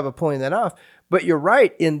good job of pulling that off. But you're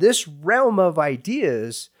right. In this realm of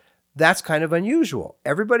ideas, that's kind of unusual.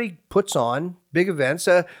 Everybody puts on big events.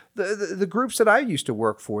 The groups that I used to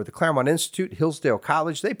work for, the Claremont Institute, Hillsdale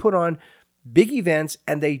College, they put on big events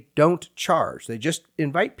and they don't charge. They just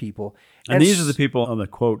invite people. And these are the people on the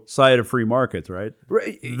quote side of free markets, right?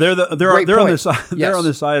 They're on the side. Yes. They're on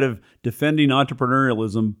the side of defending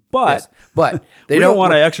entrepreneurialism, but they we don't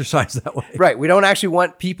want to exercise that way. Right. We don't actually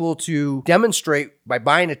want people to demonstrate by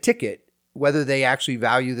buying a ticket whether they actually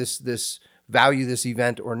value this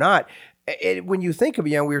event or not. When you think of,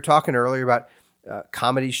 we were talking earlier about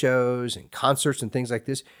comedy shows and concerts and things like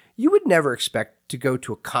this. You would never expect to go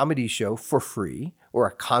to a comedy show for free or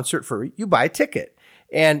a concert for free. You buy a ticket,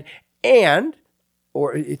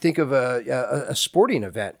 or you think of a sporting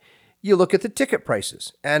event. You look at the ticket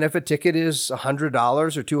prices, and if a ticket is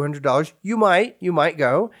 $100 or $200, you might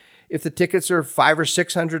go. If the tickets are $500 or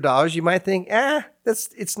 $600, you might think,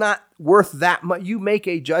 it's not worth that much. You make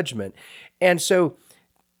a judgment, and so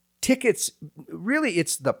tickets really,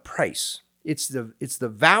 it's the price. It's the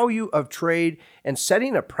value of trade, and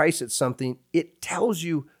setting a price at something, it tells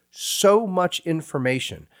you so much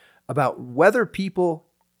information about whether people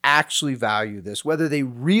actually value this, whether they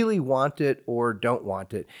really want it or don't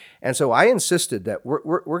want it. And so I insisted that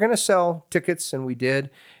we're going to sell tickets, and we did,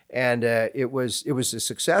 and it was a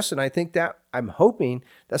success. And I think that I'm hoping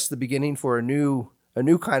that's the beginning for a new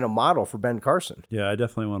kind of model for Ben Carson. Yeah, I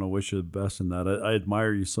definitely want to wish you the best in that. I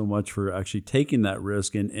admire you so much for actually taking that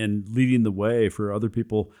risk and leading the way for other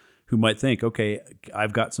people who might think, okay,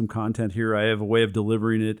 I've got some content here, I have a way of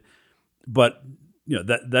delivering it, but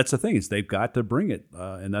that's the thing, is they've got to bring it,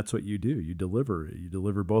 and that's what you do. You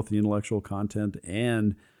deliver both the intellectual content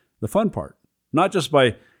and the fun part, not just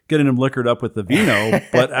by getting them liquored up with the vino,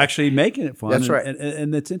 but actually making it fun. That's right.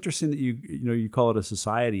 And it's interesting that you call it a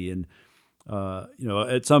society, and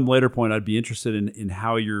at some later point, I'd be interested in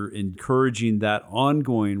how you're encouraging that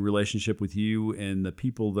ongoing relationship with you and the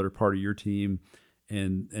people that are part of your team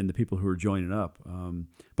and the people who are joining up.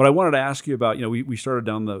 But I wanted to ask you about, we started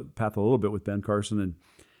down the path a little bit with Ben Carson,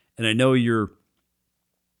 and I know you're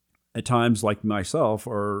at times, like myself,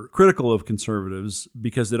 are critical of conservatives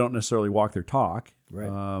because they don't necessarily walk their talk. Right.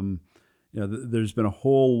 There's been a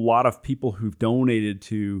whole lot of people who've donated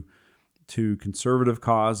to conservative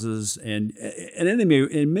causes, and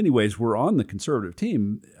in many ways we're on the conservative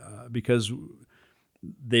team because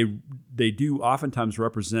they do oftentimes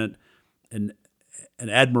represent an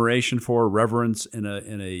admiration for, reverence, and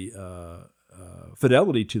a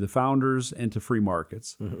fidelity to the founders and to free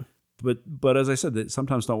markets. Mm-hmm. But as I said, they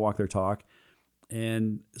sometimes don't walk their talk,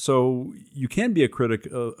 and so you can be a critic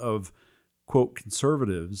of quote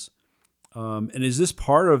conservatives. And is this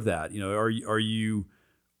part of that?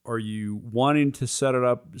 Are you wanting to set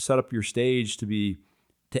up your stage to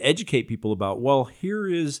educate people about, well,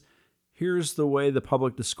 here's the way the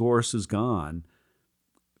public discourse has gone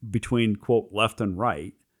between quote left and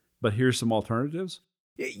right, but here's some alternatives?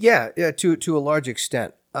 Yeah, to a large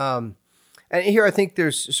extent. And here I think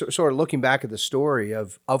there's sort of looking back at the story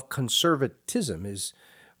of conservatism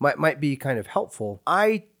might be kind of helpful.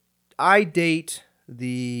 I date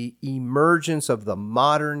the emergence of the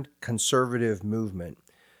modern conservative movement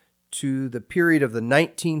to the period of the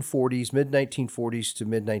 1940s, mid-1940s to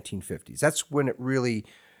mid-1950s. That's when it really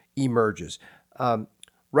emerges.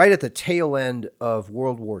 Right at the tail end of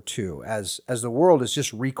World War II, as the world is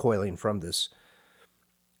just recoiling from this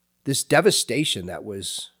devastation that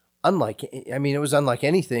was unlike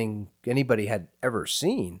anything anybody had ever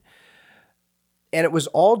seen. And it was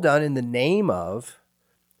all done in the name of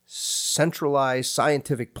centralized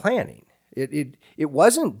scientific planning. It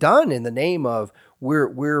wasn't done in the name of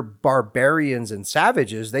we're barbarians and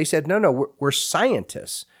savages. They said, no, we're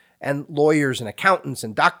scientists and lawyers and accountants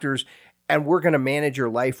and doctors, and we're going to manage your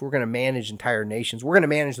life. We're going to manage entire nations. We're going to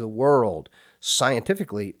manage the world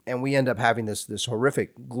scientifically. And we end up having this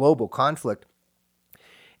horrific global conflict.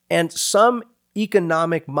 And some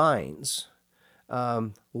economic minds,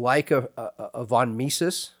 like a von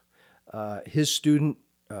Mises, his student,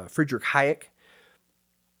 Friedrich Hayek,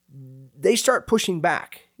 they start pushing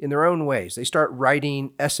back in their own ways. They start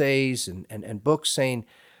writing essays and books saying,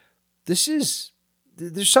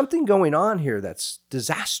 there's something going on here that's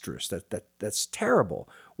disastrous, that's terrible.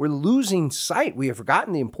 We're losing sight. We have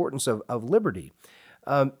forgotten the importance of liberty.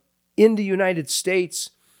 In the United States,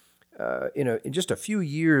 in just a few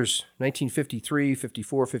years, 1953,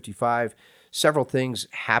 54, 55, several things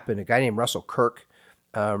happened. A guy named Russell Kirk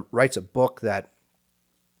writes a book that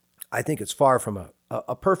I think it's far from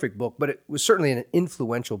a perfect book, but it was certainly an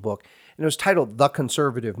influential book, and it was titled The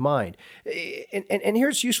Conservative Mind. And here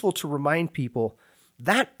it's useful to remind people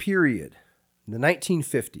that period, the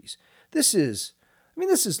 1950s, this is I mean,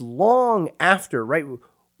 this is long after, right?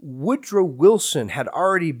 Woodrow Wilson had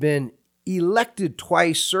already been elected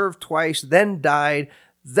twice, served twice, then died.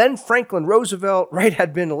 Then Franklin Roosevelt, right,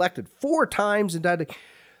 had been elected 4 times and died.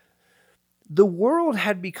 The world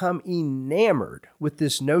had become enamored with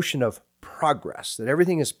this notion of progress, that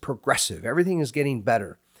everything is progressive, everything is getting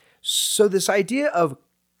better. So this idea of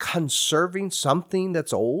conserving something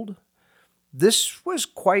that's old, this was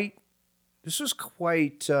quite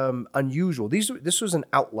unusual. This was an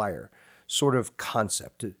outlier sort of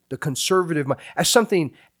concept, the conservative mind, as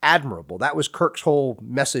something admirable. That was Kirk's whole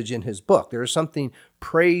message in his book. There is something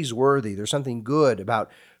praiseworthy. There's something good about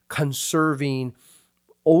conserving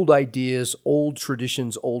old ideas, old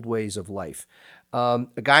traditions, old ways of life. A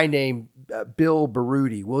guy named William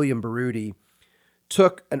Baruti,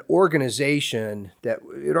 took an organization that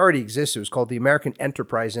it already existed. It was called the American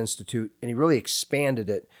Enterprise Institute, and he really expanded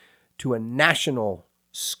it to a national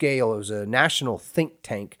scale. It was a national think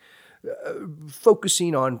tank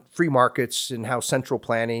focusing on free markets and how central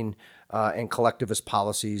planning and collectivist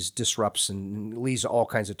policies disrupts and leads to all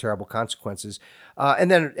kinds of terrible consequences. And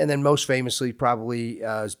then most famously, probably,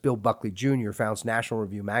 as Bill Buckley Jr. founds National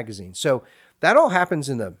Review magazine. So that all happens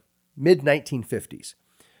in the mid-1950s,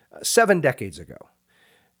 7 decades ago.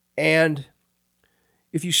 And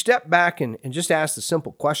if you step back and just ask the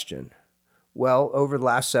simple question, well, over the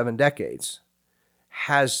last 7 decades,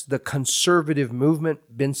 has the conservative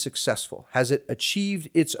movement been successful? Has it achieved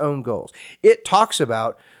its own goals? It talks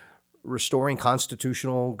about restoring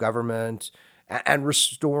constitutional government and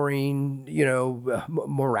restoring,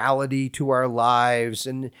 morality to our lives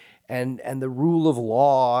and the rule of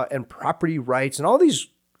law and property rights and all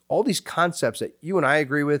these concepts that you and I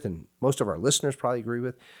agree with and most of our listeners probably agree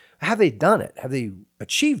with. Have they done it? Have they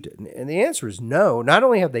achieved it? And the answer is no. Not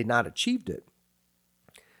only have they not achieved it,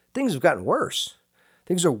 things have gotten worse.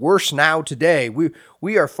 Things are worse now today.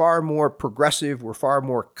 We are far more progressive. We're far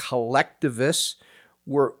more collectivist.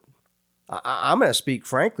 I'm going to speak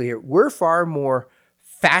frankly here. We're far more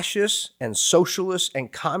fascist and socialist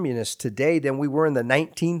and communist today than we were in the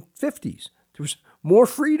 1950s. There was more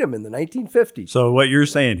freedom in the 1950s. So what you're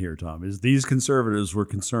saying here, Tom, is these conservatives were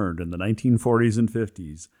concerned in the 1940s and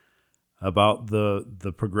 50s about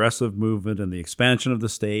the progressive movement and the expansion of the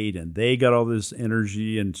state, and they got all this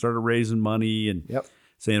energy and started raising money and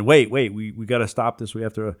saying, wait, we got to stop this. We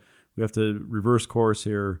have to reverse course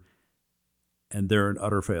here, and they're an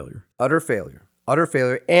utter failure. Utter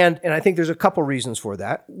failure. And I think there's a couple reasons for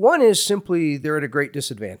that. One is simply they're at a great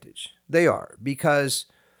disadvantage. They are, because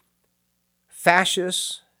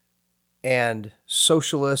fascists and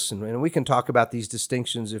socialists, and we can talk about these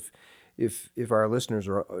distinctions if our listeners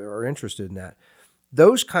are interested in that.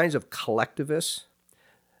 Those kinds of collectivists,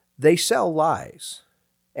 they sell lies.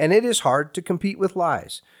 And it is hard to compete with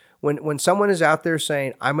lies. When someone is out there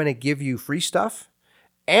saying, I'm going to give you free stuff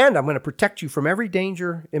and I'm going to protect you from every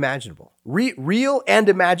danger imaginable, real and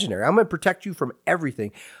imaginary. I'm going to protect you from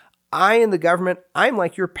everything. I and the government, I'm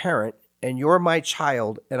like your parent and you're my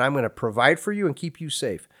child, and I'm going to provide for you and keep you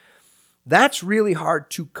safe. That's really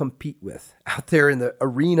hard to compete with out there in the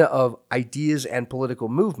arena of ideas and political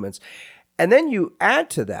movements. And then you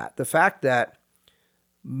add to that the fact that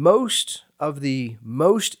most of the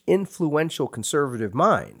most influential conservative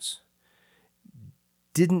minds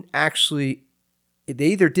they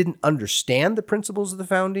either didn't understand the principles of the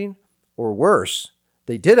founding, or worse,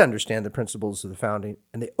 they did understand the principles of the founding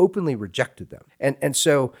and they openly rejected them. And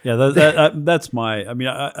so that's my. I mean,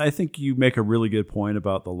 I think you make a really good point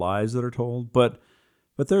about the lies that are told, but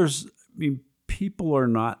people are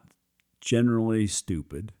not generally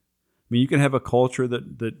stupid. I mean, you can have a culture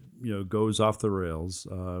that goes off the rails.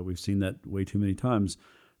 We've seen that way too many times,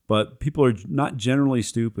 but people are not generally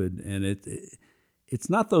stupid, and it's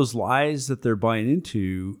not those lies that they're buying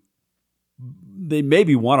into. They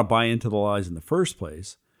maybe want to buy into the lies in the first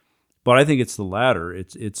place, but I think it's the latter.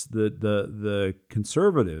 It's the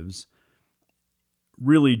conservatives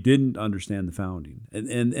really didn't understand the founding,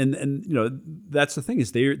 and that's the thing,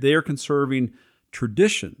 is they are conserving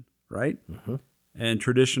tradition, right? Mm-hmm. And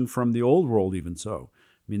tradition from the old world, even so.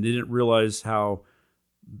 I mean, they didn't realize how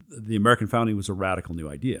the American founding was a radical new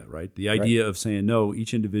idea, right? The idea of saying, no,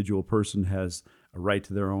 each individual person has a right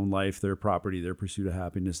to their own life, their property, their pursuit of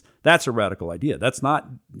happiness. That's a radical idea. That's not,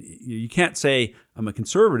 you can't say I'm a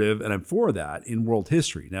conservative and I'm for that in world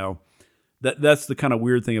history. Now, that's the kind of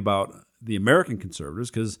weird thing about the American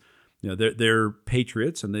conservatives, because they're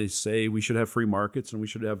patriots and they say we should have free markets and we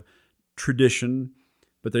should have tradition,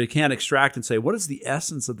 but they can't extract and say, what is the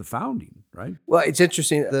essence of the founding, right? Well, it's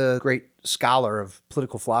interesting. The great scholar of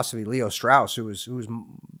political philosophy, Leo Strauss, who was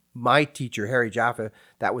my teacher, Harry Jaffa,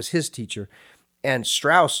 that was his teacher. And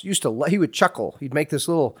Strauss he would chuckle. He'd make this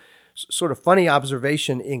little sort of funny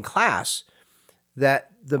observation in class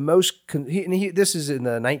that this is in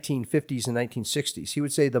the 1950s and 1960s. He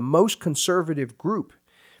would say the most conservative group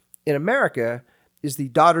in America is the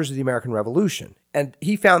Daughters of the American Revolution. And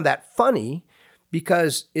he found that funny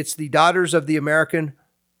because it's the Daughters of the American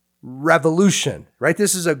Revolution, right?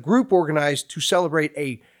 This is a group organized to celebrate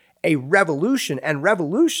a revolution, and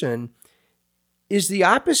revolution is the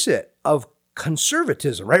opposite of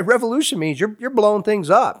conservatism, right? Revolution means you're blowing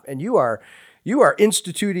things up, and you are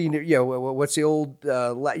instituting, what's the old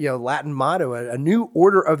Latin motto, a new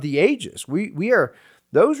order of the ages.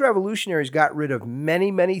 Those revolutionaries got rid of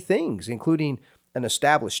many, many things, including an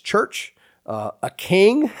established church, a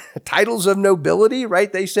king, titles of nobility,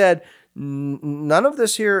 right? They said, none of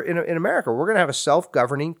this here in America. We're going to have a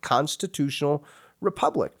self-governing constitutional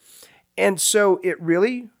republic. And so it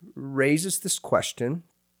really raises this question,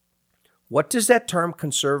 what does that term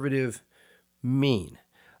conservative mean?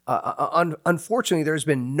 Unfortunately, there's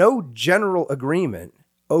been no general agreement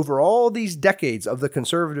over all these decades of the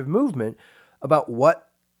conservative movement about what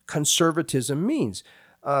conservatism means.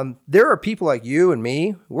 There are people like you and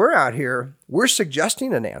me, we're out here, we're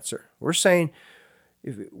suggesting an answer. We're saying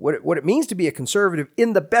what it means to be a conservative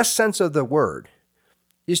in the best sense of the word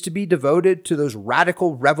is to be devoted to those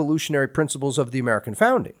radical revolutionary principles of the American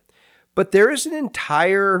founding. But there is an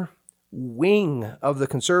entire wing of the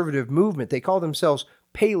conservative movement. They call themselves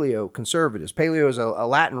paleo-conservatives. Paleo is a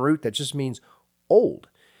Latin root that just means old.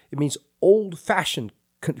 It means old-fashioned,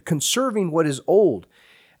 conserving what is old.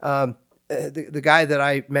 The guy that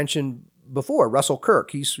I mentioned before, Russell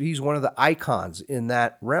Kirk, he's one of the icons in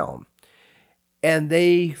that realm. And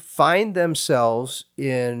they find themselves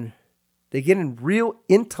they get in real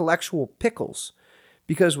intellectual pickles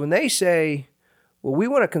because when they say, well, we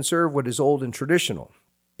want to conserve what is old and traditional,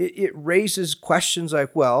 it raises questions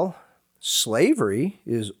like, well, slavery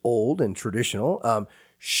is old and traditional.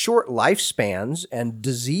 Short lifespans and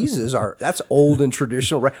diseases that's old and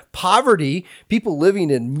traditional, right? Poverty, people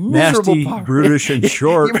living in miserable nasty, poverty. brutish, and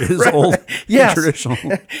short is old Yes. and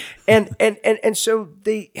traditional. and so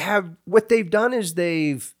what they've done is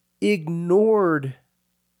they've ignored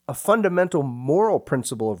a fundamental moral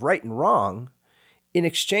principle of right and wrong in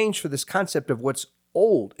exchange for this concept of what's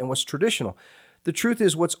old and what's traditional. The truth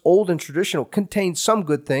is what's old and traditional contains some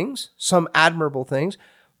good things, some admirable things,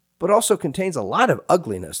 but also contains a lot of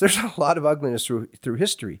ugliness. There's a lot of ugliness through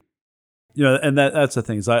history. And that's the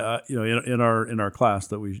thing is in our class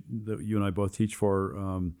that you and I both teach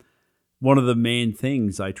for, one of the main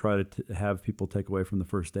things I try to have people take away from the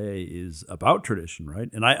first day is about tradition, right?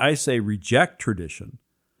 And I say reject tradition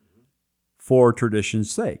for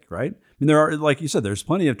tradition's sake, right? I mean, there are, like you said, there's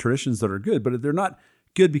plenty of traditions that are good, but they're not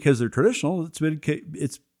good because they're traditional.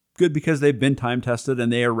 It's good because they've been time tested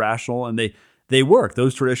and they are rational and they work.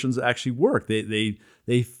 Those traditions actually work. They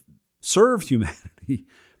serve humanity.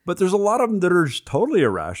 But there's a lot of them that are totally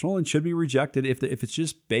irrational and should be rejected. If it's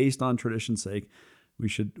just based on tradition's sake, we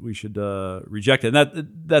should reject it. And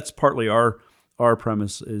that's partly our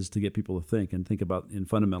premise is to get people to think about in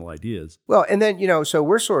fundamental ideas. Well, and then so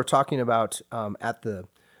we're sort of talking about at the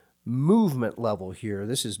movement level here.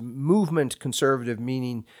 This is movement conservative,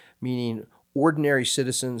 meaning ordinary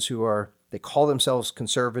citizens they call themselves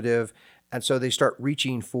conservative, and so they start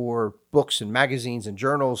reaching for books and magazines and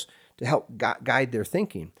journals to help guide their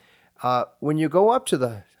thinking. When you go up to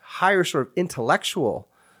the higher sort of intellectual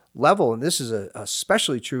level, and this is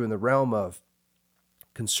especially true in the realm of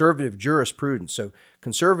conservative jurisprudence, so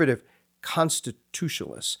conservative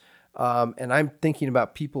constitutionalists. And I'm thinking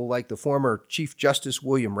about people like the former Chief Justice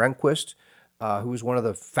William Rehnquist, who was one of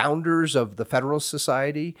the founders of the Federalist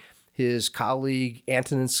Society, his colleague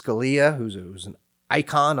Antonin Scalia, who's an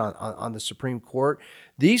icon on the Supreme Court.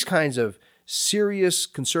 These kinds of serious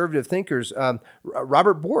conservative thinkers.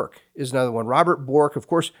 Robert Bork is another one. Robert Bork, of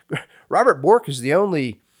course, Robert Bork is the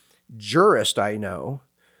only jurist I know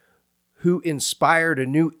who inspired a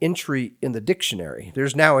new entry in the dictionary.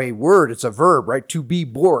 There's now a word, it's a verb, right? To be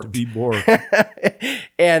borked. To be borked.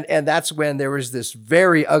 and that's when there was this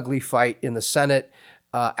very ugly fight in the Senate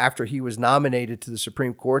after he was nominated to the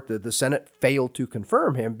Supreme Court. The Senate failed to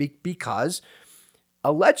confirm him because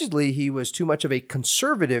allegedly he was too much of a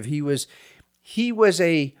conservative. He was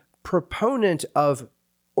a proponent of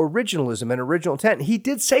originalism and original intent. He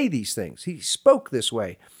did say these things. He spoke this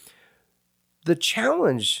way. The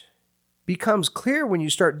challenge becomes clear when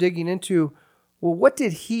you start digging into, well, what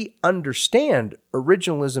did he understand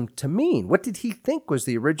originalism to mean? What did he think was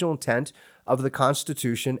the original intent of the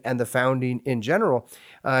Constitution and the founding in general?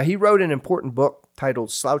 He wrote an important book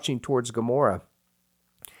titled Slouching Towards Gomorrah.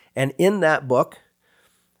 And in that book,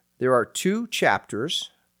 there are 2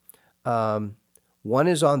 chapters. One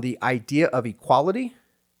is on the idea of equality,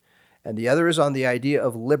 and the other is on the idea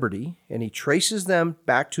of liberty. And he traces them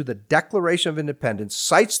back to the Declaration of Independence,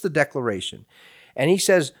 cites the Declaration, and he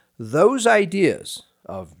says those ideas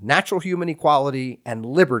of natural human equality and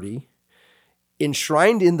liberty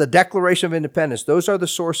enshrined in the Declaration of Independence, those are the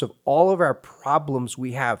source of all of our problems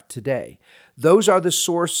we have today. Those are the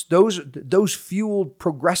source, those fueled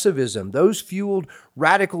progressivism, those fueled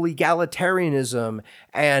radical egalitarianism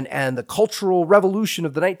and the cultural revolution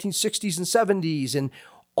of the 1960s and 70s and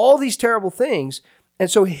all these terrible things. And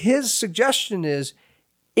so his suggestion is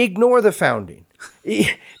ignore the founding.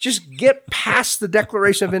 Just get past the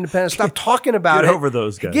Declaration of Independence. Stop talking about it. Get over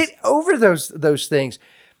those guys. Get over those things.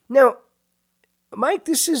 Now, Mike,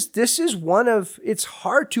 this is one of, it's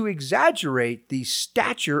hard to exaggerate the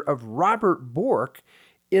stature of Robert Bork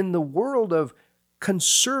in the world of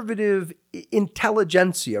conservative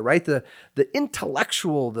intelligentsia, right? The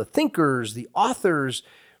intellectual, the thinkers, the authors.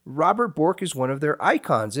 Robert Bork is one of their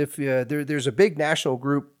icons. If there's a big national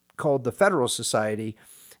group called the Federal Society,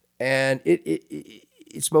 and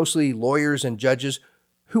it's mostly lawyers and judges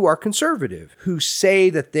who are conservative, who say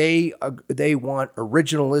that they want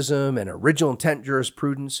originalism and original intent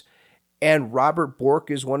jurisprudence, and Robert Bork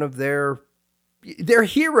is one of their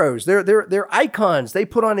heroes, their icons. They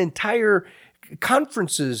put on entire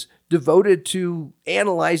conferences devoted to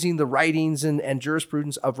analyzing the writings and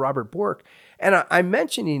jurisprudence of Robert Bork. And I'm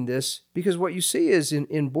mentioning this because what you see is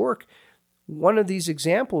in Bork, one of these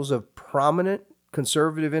examples of prominent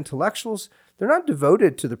conservative intellectuals. They're not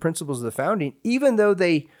devoted to the principles of the founding, even though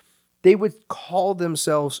they would call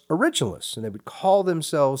themselves originalists and they would call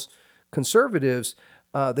themselves conservatives.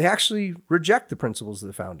 They actually reject the principles of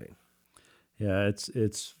the founding. Yeah,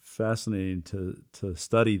 it's fascinating to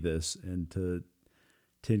study this and to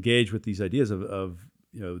engage with these ideas of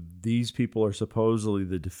these people are supposedly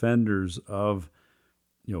the defenders of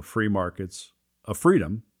free markets, of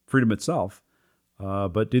freedom itself.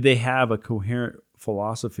 But do they have a coherent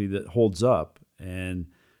philosophy that holds up? And,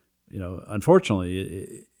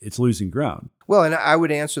 unfortunately, it's losing ground. Well, and I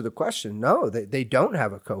would answer the question, no, they don't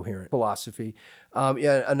have a coherent philosophy.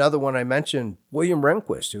 Another one I mentioned, William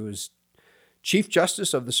Rehnquist, who is Chief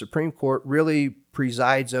Justice of the Supreme Court, really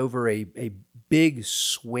presides over a big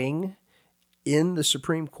swing in the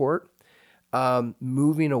Supreme Court,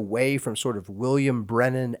 moving away from sort of William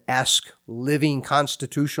Brennan-esque living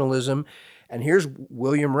constitutionalism. And here's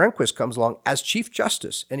William Rehnquist comes along as Chief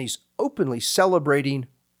Justice, and he's openly celebrating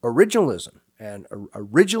originalism and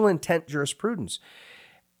original intent jurisprudence.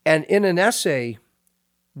 And in an essay,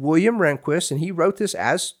 William Rehnquist, and he wrote this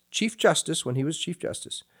as Chief Justice when he was Chief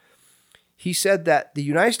Justice, he said that the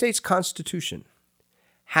United States Constitution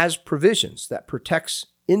has provisions that protects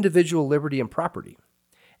individual liberty and property.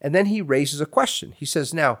 And then he raises a question. He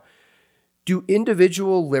says, now, do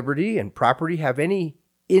individual liberty and property have any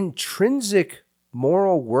intrinsic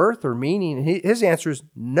moral worth or meaning? And his answer is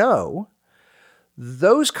no.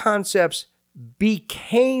 Those concepts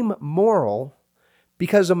became moral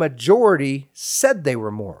because a majority said they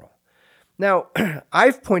were moral. Now,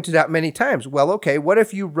 I've pointed out many times, well, okay, what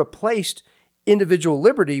if you replaced individual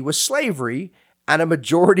liberty with slavery and a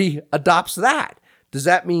majority adopts that? Does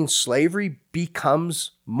that mean slavery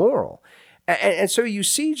becomes moral? And so you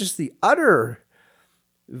see just the utter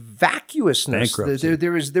vacuousness. It's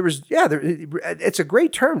a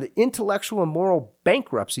great term, the intellectual and moral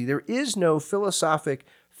bankruptcy. There is no philosophic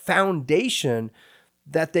foundation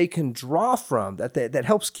that they can draw from that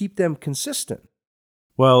helps keep them consistent.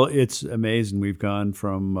 Well, it's amazing. We've gone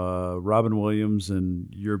from Robin Williams and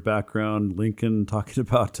your background, Lincoln, talking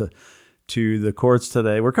about to the courts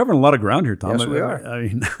today. We're covering a lot of ground here, Tom. Yes, we are. I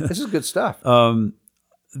mean, this is good stuff.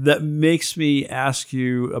 That makes me ask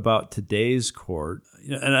you about today's court.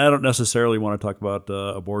 And I don't necessarily want to talk about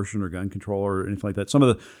abortion or gun control or anything like that. Some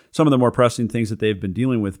of the more pressing things that they've been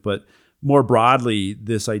dealing with, but more broadly,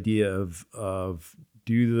 this idea of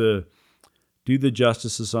do the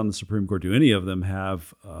justices on the Supreme Court, do any of them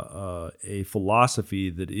have a philosophy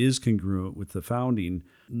that is congruent with the founding,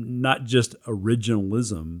 not just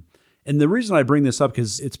originalism? And the reason I bring this up,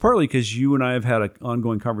 because it's partly because you and I have had an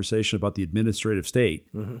ongoing conversation about the administrative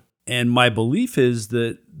state. Mm-hmm. And my belief is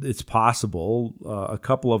that it's possible a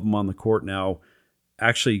couple of them on the court now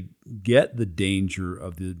actually get the danger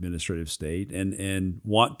of the administrative state and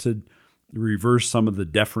want to reverse some of the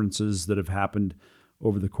deferences that have happened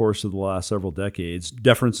over the course of the last several decades.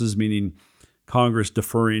 Deferences meaning Congress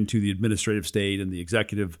deferring to the administrative state and the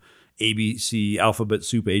executive ABC, alphabet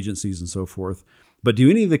soup agencies and so forth. But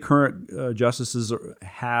do any of the current justices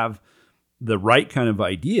have the right kind of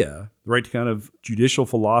idea, the right kind of judicial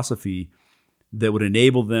philosophy that would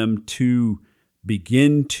enable them to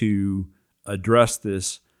begin to address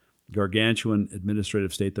this gargantuan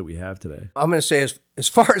administrative state that we have today? I'm going to say, as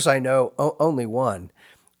far as I know, only one,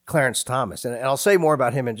 Clarence Thomas. And I'll say more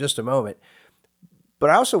about him in just a moment. But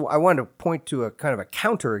I wanted to point to a kind of a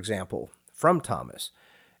counterexample from Thomas.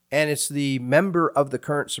 And it's the member of the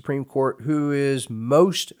current Supreme Court who is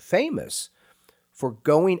most famous for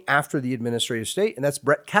going after the administrative state, and that's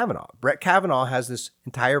Brett Kavanaugh. Brett Kavanaugh has this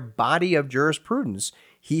entire body of jurisprudence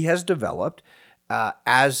he has developed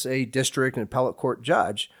as a district and appellate court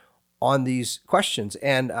judge on these questions.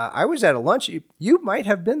 And I was at a lunch. You might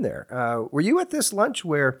have been there. Were you at this lunch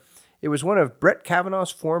where it was one of Brett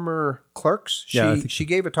Kavanaugh's former clerks? She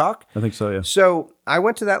gave a talk. I think so, yeah. So I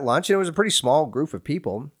went to that lunch, and it was a pretty small group of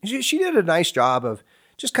people. She did a nice job of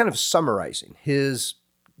just kind of summarizing his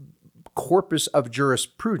corpus of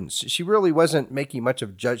jurisprudence. She really wasn't making much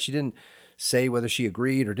of judge. She didn't say whether she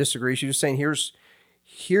agreed or disagreed. She was saying,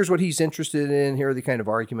 here's what he's interested in. Here are the kind of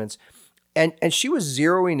arguments. And she was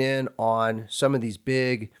zeroing in on some of these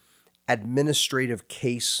big administrative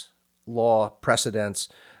case law precedents,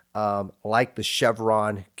 like the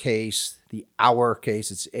Chevron case, the Auer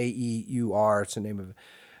case. It's AEUR. It's the name of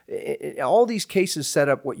it. All these cases set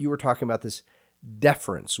up what you were talking about, this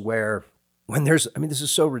deference where when there's, this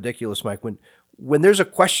is so ridiculous, Mike, when there's a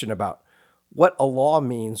question about what a law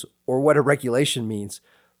means or what a regulation means,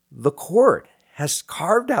 the court has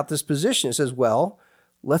carved out this position. It says, well,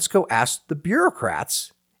 let's go ask the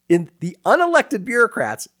bureaucrats in the unelected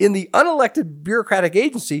bureaucratic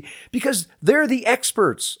agency, because they're the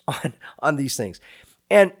experts on these things.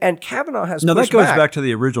 And Kavanaugh has no, pushed that goes back. back to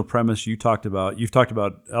the original premise you talked about. You've talked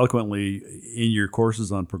about eloquently in your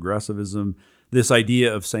courses on progressivism, this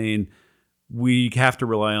idea of saying we have to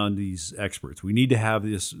rely on these experts. We need to have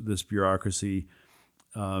this bureaucracy.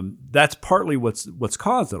 That's partly what's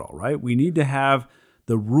caused it all, right? We need to have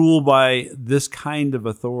the rule by this kind of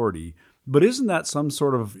authority. But isn't that some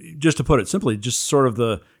sort of, just to put it simply, just sort of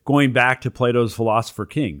the going back to Plato's philosopher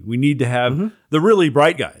king? We need to have the really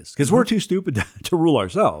bright guys, because we're too stupid to rule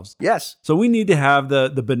ourselves. Yes. So we need to have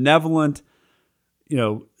the benevolent,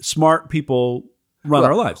 smart people run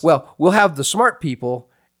our lives. Well, we'll have the smart people,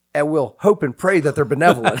 and we'll hope and pray that they're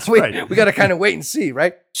benevolent. We got to kind of wait and see,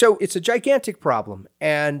 right? So it's a gigantic problem.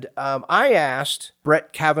 And I asked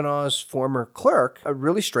Brett Kavanaugh's former clerk a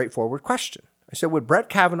really straightforward question. I said, would Brett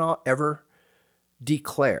Kavanaugh ever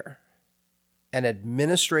declare an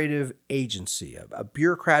administrative agency, a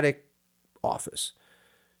bureaucratic office,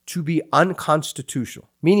 to be unconstitutional?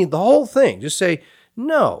 Meaning the whole thing. Just say,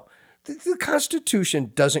 no, the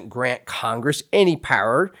Constitution doesn't grant Congress any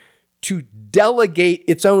power to delegate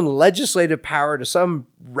its own legislative power to some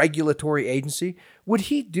regulatory agency. Would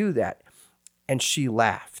he do that? And she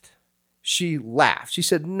laughed. She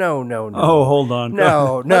said, no. Oh, hold on.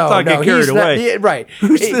 No. Let's not get carried away. Right.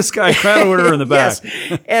 Who's this guy, Krannawitter, in the back?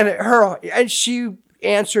 Yes. And she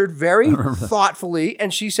answered very thoughtfully,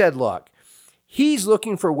 and she said, look, he's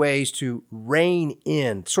looking for ways to rein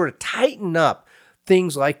in, sort of tighten up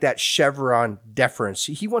things like that Chevron deference.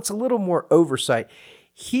 He wants a little more oversight.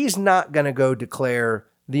 He's not going to go declare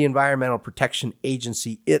the Environmental Protection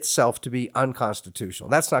Agency itself to be unconstitutional.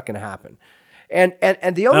 That's not going to happen. And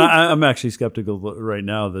the only I'm actually skeptical right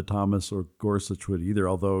now that Thomas or Gorsuch would either.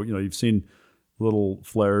 Although you've seen little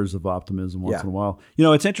flares of optimism once in a while.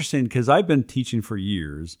 It's interesting because I've been teaching for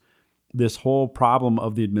years this whole problem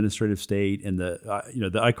of the administrative state and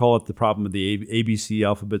I call it the problem of the ABC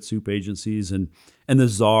alphabet soup agencies and the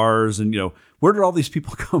czars and where did all these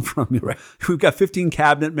people come from? Right. We've got 15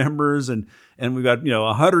 cabinet members and we've got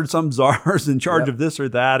 100 some czars in charge of this or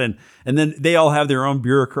that and then they all have their own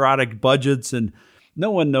bureaucratic budgets and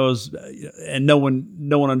no one knows and no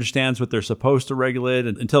one understands what they're supposed to regulate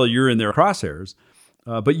until you're in their crosshairs.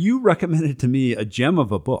 But you recommended to me a gem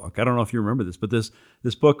of a book. I don't know if you remember this, but this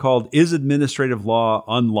book called "Is Administrative Law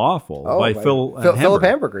Unlawful?" by Philip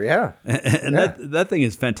Hamburger. Yeah, and that thing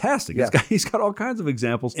is fantastic. Yeah. He's got all kinds of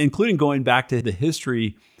examples, including going back to the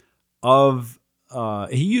history of.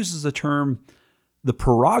 He uses the term the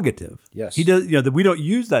prerogative. Yes, he does. We don't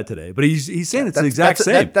use that today, but he's saying it's the exact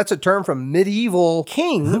same. That's a term from medieval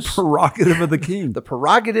kings. The prerogative of the king. The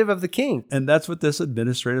prerogative of the king, and that's what this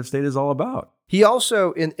administrative state is all about. He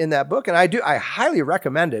also in that book, and I highly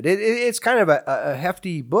recommend it. It's kind of a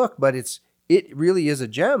hefty book, but it really is a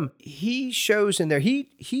gem. He shows in there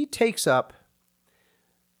he takes up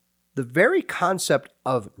the very concept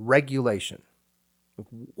of regulation.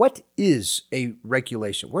 What is a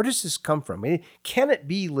regulation? Where does this come from? Can it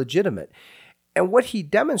be legitimate? And what he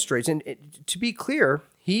demonstrates, and to be clear,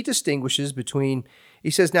 he distinguishes between, he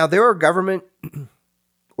says, now there are government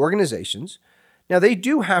organizations. Now they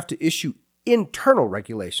do have to issue internal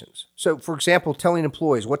regulations. So for example, telling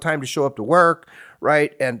employees what time to show up to work,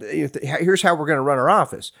 right? And here's how we're going to run our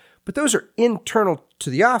office. But those are internal to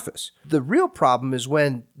the office. The real problem is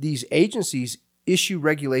when these agencies issue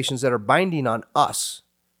regulations that are binding on us.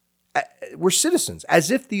 We're citizens, as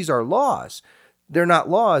if these are laws. They're not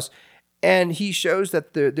laws. And he shows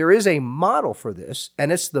that there is a model for this,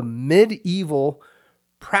 and it's the medieval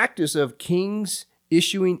practice of kings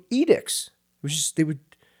issuing edicts, which is they would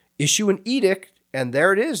issue an edict, and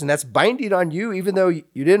there it is, and that's binding on you, even though you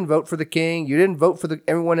didn't vote for the king, you didn't vote for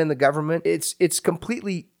everyone in the government. It's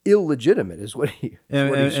completely illegitimate, is what he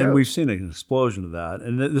shows. And we've seen an explosion of that,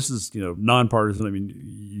 and this is nonpartisan. I mean,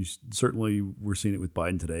 you certainly we're seeing it with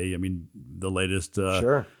Biden today. I mean, the latest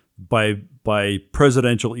Sure. by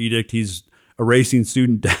presidential edict, he's erasing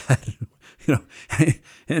student debt.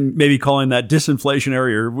 And maybe calling that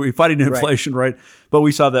disinflationary, or we're fighting inflation, right? But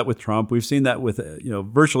we saw that with Trump. We've seen that with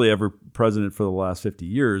virtually every president for the last 50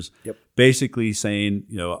 years. Yep. Basically saying,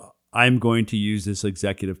 I'm going to use this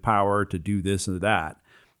executive power to do this and that,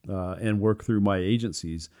 and work through my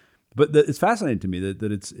agencies. But it's fascinating to me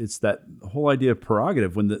that it's that whole idea of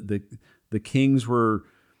prerogative when the kings were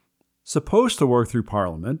supposed to work through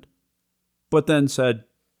Parliament, but then said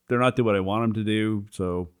they're not doing what I want them to do,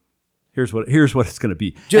 so. Here's what it's going to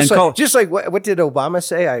be. Just like what did Obama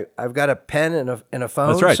say? I've got a pen and a phone.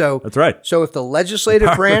 That's right. So that's right. So if the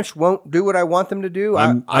legislative branch won't do what I want them to do,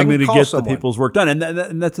 I'm going to get someone. the people's work done.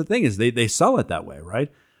 And that's the thing is they sell it that way,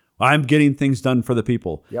 right? I'm getting things done for the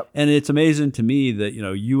people. Yep. And it's amazing to me that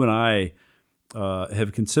you and I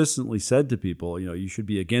have consistently said to people, you should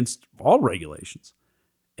be against all regulations.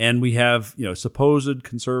 And we have supposed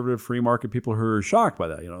conservative free market people who are shocked by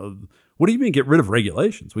that. What do you mean get rid of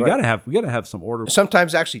regulations? We got to have some order.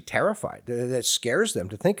 Sometimes actually terrified. That scares them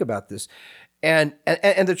to think about this. And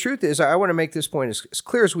the truth is, I want to make this point as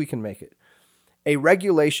clear as we can make it. A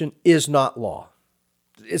regulation is not law.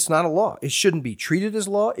 It's not a law. It shouldn't be treated as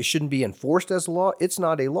law. It shouldn't be enforced as law. It's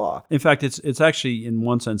not a law. In fact, it's actually in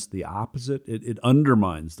one sense the opposite. It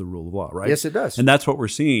undermines the rule of law, right? Yes, it does. And that's what we're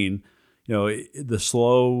seeing. The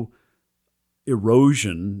slow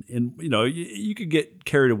erosion in you could get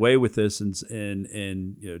carried away with this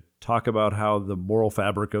and talk about how the moral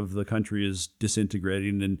fabric of the country is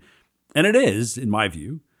disintegrating and it is, in my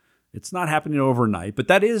view. It's not happening overnight, but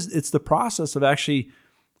it's the process of actually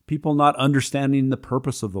people not understanding the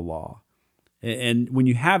purpose of the law. And when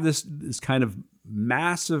you have this kind of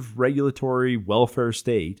massive regulatory welfare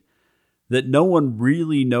state that no one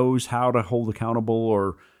really knows how to hold accountable,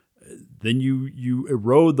 or then you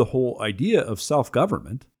erode the whole idea of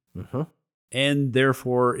self-government, and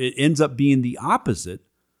therefore it ends up being the opposite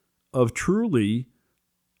of truly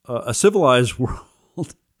a civilized world.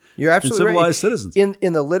 You're absolutely and civilized right. citizens.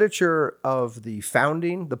 In the literature of the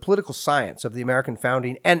founding, the political science of the American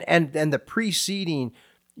founding, and the preceding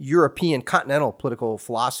European continental political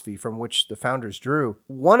philosophy from which the founders drew,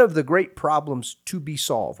 one of the great problems to be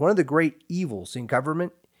solved, one of the great evils in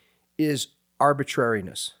government is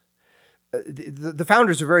arbitrariness. The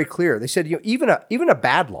founders are very clear. They said, even a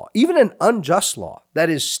bad law, even an unjust law that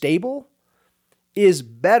is stable is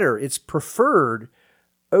better. It's preferred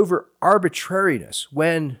over arbitrariness.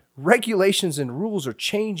 When regulations and rules are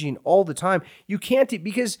changing all the time, you can't,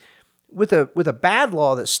 because with a bad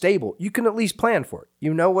law that's stable, you can at least plan for it.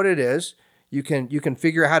 You know what it is. You can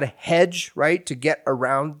figure out how to hedge, right, to get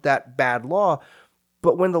around that bad law.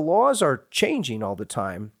 But when the laws are changing all the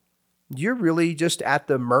time, you're really just at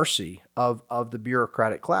the mercy of the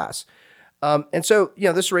bureaucratic class. And so,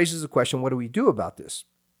 this raises the question, what do we do about this?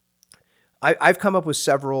 I've come up with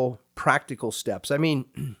several practical steps. I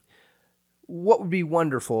mean, what would be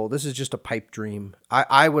wonderful, this is just a pipe dream.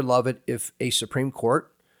 I would love it if a Supreme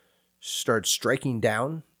Court started striking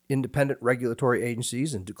down independent regulatory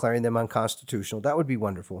agencies and declaring them unconstitutional. That would be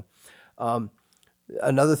wonderful.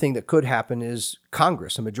 Another thing that could happen is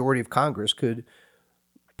Congress, a majority of Congress could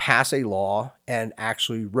pass a law and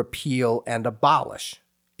actually repeal and abolish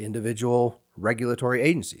individual regulatory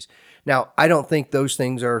agencies. Now, I don't think those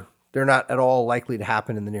things they're not at all likely to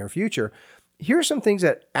happen in the near future. Here are some things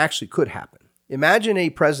that actually could happen. Imagine a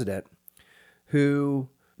president who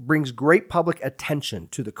brings great public attention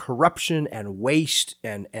to the corruption and waste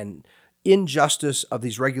and injustice of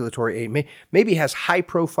these regulatory agencies. Maybe has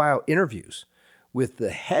high-profile interviews with the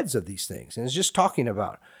heads of these things and is just talking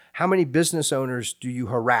about how many business owners do you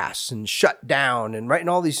harass and shut down and writing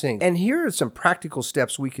all these things. And here are some practical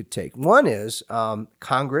steps we could take. One is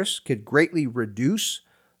Congress could greatly reduce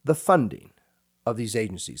the funding of these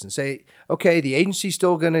agencies and say, okay, the agency's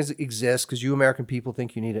still going to exist because you American people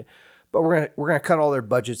think you need it, but we're going to cut all their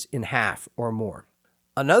budgets in half or more.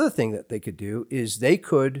 Another thing that they could do is they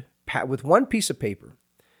could, with one piece of paper,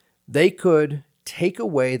 they could take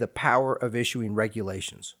away the power of issuing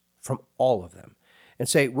regulations from all of them and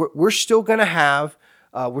say, we're still going to have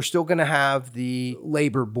the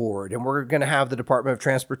Labor Board, and we're going to have the Department of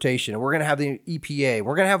Transportation, and we're going to have the EPA.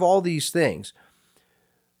 We're going to have all these things.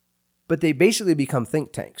 But they basically become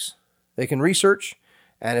think tanks. They can research,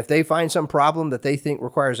 and if they find some problem that they think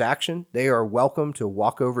requires action, they are welcome to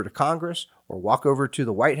walk over to Congress or walk over to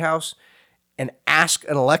the White House and ask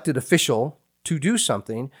an elected official to do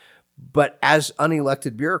something. But as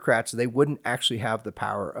unelected bureaucrats, they wouldn't actually have the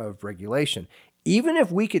power of regulation. Even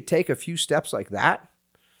if we could take a few steps like that,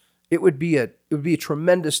 it would be a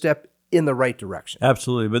tremendous step in the right direction.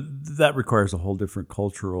 Absolutely, but that requires a whole different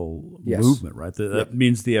cultural movement, right? That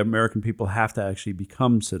means the American people have to actually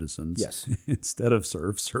become citizens instead of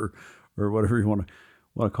serfs or whatever you want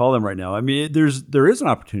to call them right now. I mean, there is an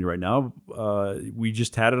opportunity right now. We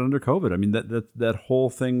just had it under COVID. I mean, that whole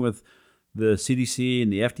thing with the CDC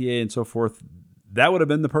and the FDA and so forth, that would have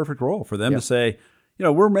been the perfect role for them to say,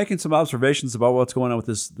 we're making some observations about what's going on with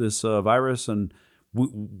this virus, and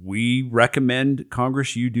we recommend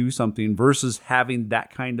Congress you do something, versus having that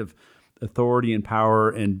kind of authority and power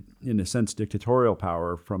and, in a sense, dictatorial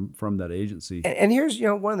power from that agency. And here's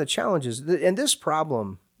one of the challenges, and this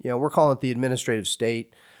problem, we're calling it the administrative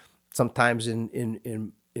state. Sometimes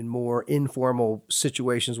in more informal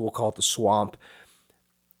situations, we'll call it the swamp.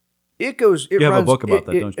 You have a book about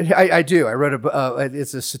that, don't you? I do. I wrote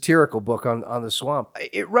it's a satirical book on the swamp.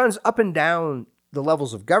 It runs up and down the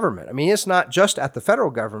levels of government. I mean, it's not just at the federal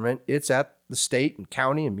government, it's at the state and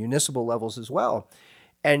county and municipal levels as well.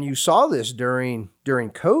 And you saw this during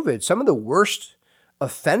COVID. Some of the worst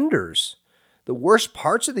offenders, the worst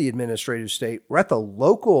parts of the administrative state were at the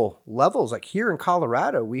local levels. Like here in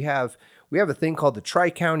Colorado, we have a thing called the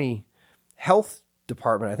Tri-County Health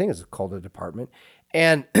Department. I think it's called a department.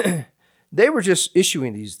 And they were just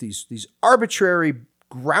issuing these arbitrary,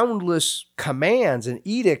 groundless commands and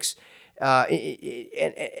edicts.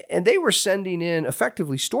 And they were sending in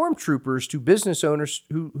effectively stormtroopers to business owners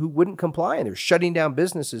who wouldn't comply, and they're shutting down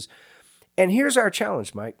businesses. And here's our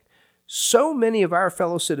challenge, Mike. So many of our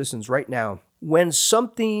fellow citizens right now, when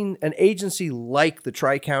an agency like the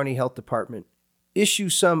Tri-County Health Department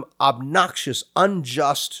issues some obnoxious,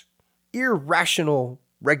 unjust, irrational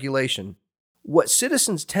regulation, what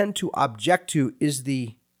citizens tend to object to is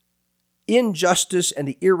the injustice and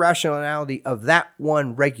the irrationality of that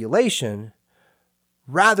one regulation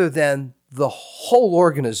rather than the whole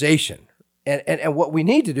organization. And what we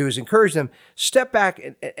need to do is encourage them, step back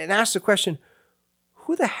and ask the question,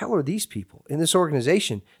 who the hell are these people in this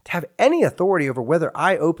organization to have any authority over whether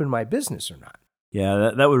I open my business or not?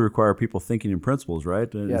 Yeah, that would require people thinking in principles,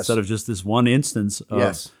 right? Instead of just this one instance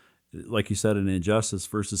of, like you said, an injustice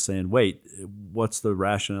versus saying, wait, what's the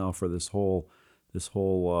rationale for this whole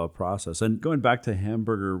process? And going back to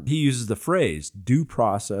Hamburger, he uses the phrase due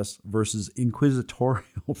process versus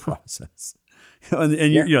inquisitorial process.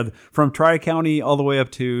 And from Tri-County all the way up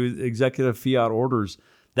to executive fiat orders,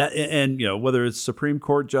 that, and whether it's Supreme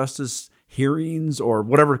Court justice hearings or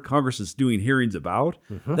whatever Congress is doing hearings about,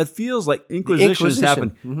 that feels like Inquisition has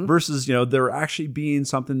happened versus there actually being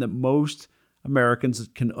something that most Americans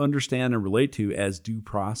can understand and relate to as due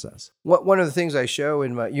process. One of the things I show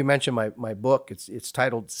you mentioned my book, it's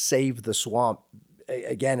titled Save the Swamp.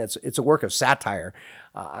 Again, it's a work of satire.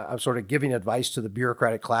 I'm sort of giving advice to the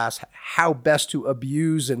bureaucratic class, how best to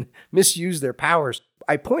abuse and misuse their powers.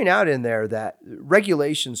 I point out in there that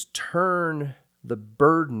regulations turn the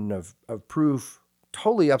burden of proof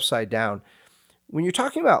totally upside down. When you're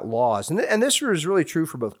talking about laws, and this is really true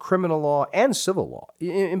for both criminal law and civil law,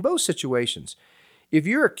 in both situations, if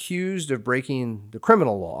you're accused of breaking the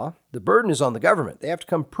criminal law, the burden is on the government. They have to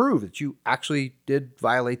come prove that you actually did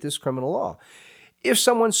violate this criminal law. If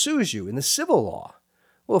someone sues you in the civil law,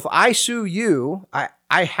 well, if I sue you,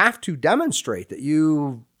 I have to demonstrate that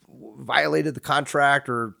you violated the contract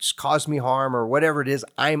or caused me harm or whatever it is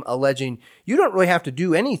I'm alleging. You don't really have to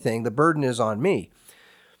do anything. The burden is on me.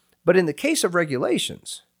 But in the case of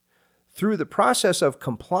regulations, through the process of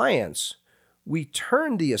compliance, we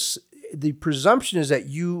turn the presumption is that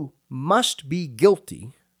you must be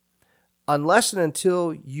guilty unless and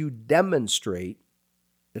until you demonstrate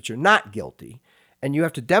that you're not guilty. And you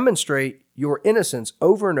have to demonstrate your innocence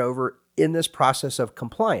over and over in this process of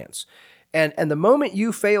compliance. And the moment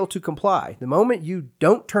you fail to comply, the moment you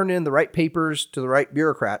don't turn in the right papers to the right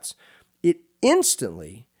bureaucrats, it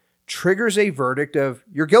instantly triggers a verdict of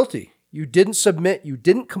you're guilty. You didn't submit. You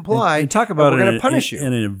didn't comply. And talk about we're going to punish you.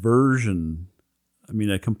 An inversion. I mean,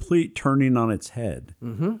 a complete turning on its head.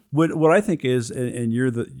 Mm-hmm. What I think is, and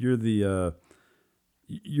you're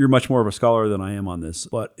much more of a scholar than I am on this,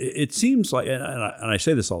 but it seems like, and I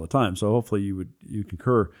say this all the time, so hopefully you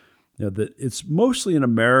concur, that it's mostly an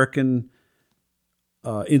American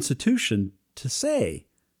institution to say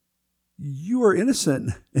you are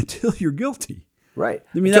innocent until you're guilty. Right.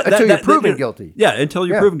 I mean, until you're proven guilty. Yeah, until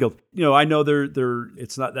you're proven guilty. I know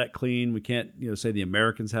it's not that clean. We can't, say the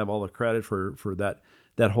Americans have all the credit for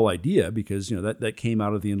that whole idea, because that came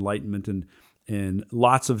out of the Enlightenment and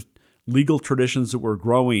lots of legal traditions that were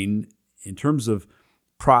growing in terms of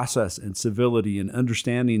process and civility and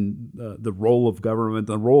understanding the role of government,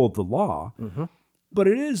 the role of the law. Mm-hmm. But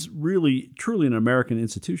it is really truly an American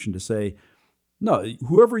institution to say, no,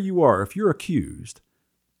 whoever you are, if you're accused,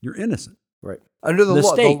 you're innocent. Right. Under the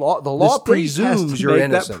law, the law presumes you're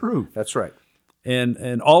innocent. That proof. That's right.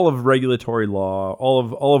 And all of regulatory law,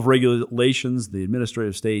 all of regulations, the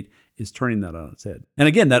administrative state is turning that on its head. And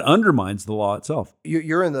again, that undermines the law itself.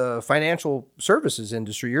 You're in the financial services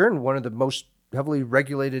industry. You're in one of the most heavily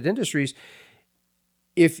regulated industries.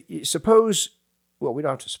 If suppose, well, we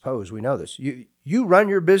don't have to suppose, we know this. You run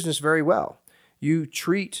your business very well. You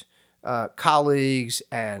treat colleagues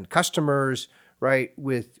and customers, right,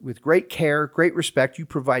 with great care, great respect. You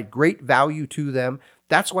provide great value to them.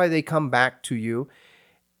 That's why they come back to you.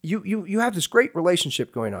 You have this great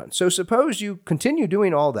relationship going on. So suppose you continue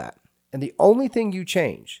doing all that, and the only thing you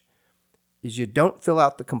change is you don't fill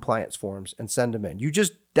out the compliance forms and send them in.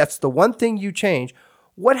 That's the one thing you change.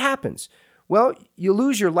 What happens? Well, you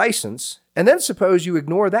lose your license, and then suppose you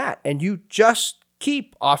ignore that and you just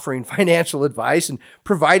keep offering financial advice and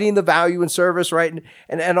providing the value and service, right?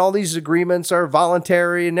 And all these agreements are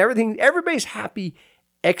voluntary and everything. Everybody's happy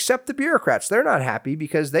except the bureaucrats. They're not happy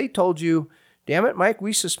because they told you, damn it, Mike,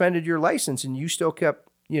 we suspended your license and you still kept,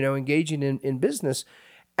 engaging in business.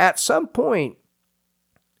 At some point,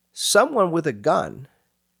 someone with a gun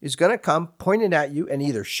is going to come pointing at you and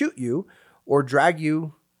either shoot you or drag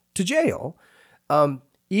you to jail.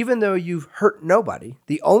 Even though you've hurt nobody,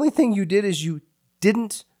 the only thing you did is you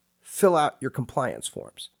didn't fill out your compliance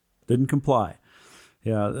forms. Didn't comply.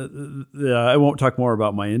 Yeah, I won't talk more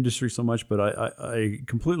about my industry so much, but I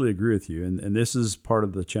completely agree with you. And this is part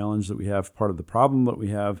of the challenge that we have, part of the problem that we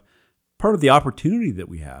have, part of the opportunity that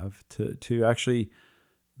we have to actually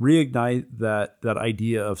reignite that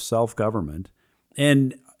idea of self-government.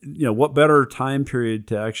 And, what better time period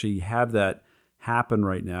to actually have that happen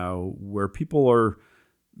right now, where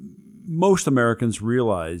most Americans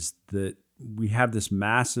realize that we have this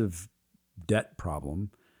massive debt problem,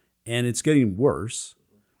 and it's getting worse.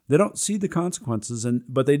 They don't see the consequences,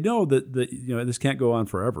 but they know that this can't go on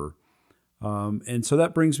forever. And so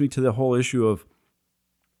that brings me to the whole issue of,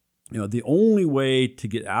 the only way to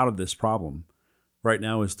get out of this problem right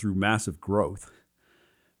now is through massive growth,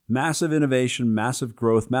 massive innovation, massive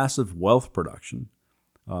growth, massive wealth production.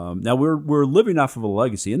 Now we're living off of a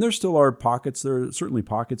legacy, and there still are pockets. There are certainly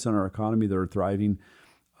pockets in our economy that are thriving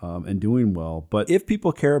and doing well. But if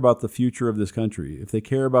people care about the future of this country, if they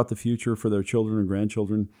care about the future for their children and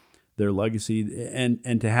grandchildren, their legacy,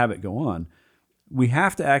 and to have it go on, we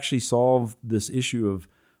have to actually solve this issue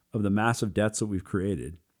of the massive debts that we've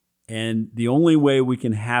created. And the only way we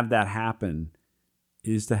can have that happen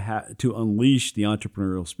is to unleash the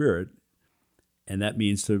entrepreneurial spirit, and that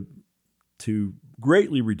means to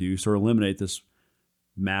greatly reduce or eliminate this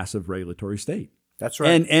massive regulatory state. That's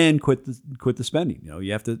right. And quit the spending.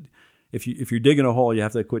 You have to, if you're digging a hole, you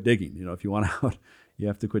have to quit digging. If you want out, you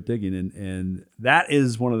have to quit digging. And that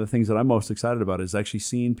is one of the things that I'm most excited about, is actually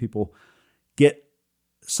seeing people get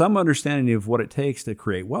some understanding of what it takes to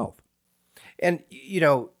create wealth. And,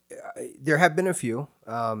 there have been a few.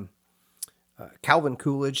 Calvin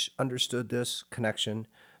Coolidge understood this connection.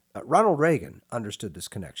 Ronald Reagan understood this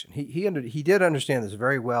connection. He did understand this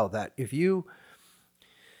very well, that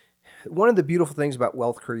one of the beautiful things about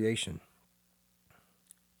wealth creation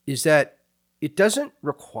is that it doesn't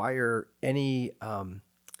require any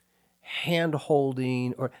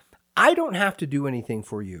hand-holding, or I don't have to do anything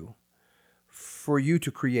for you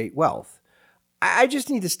to create wealth. I just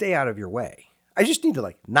need to stay out of your way. I just need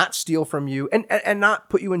to not steal from you and not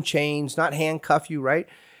put you in chains, not handcuff you, right?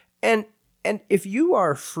 And if you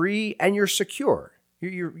are free and you're secure,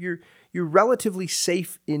 you're relatively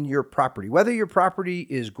safe in your property, whether your property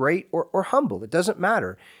is great or humble, it doesn't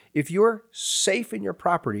matter. If you're safe in your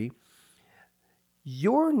property,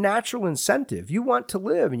 your natural incentive, you want to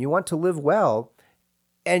live and you want to live well,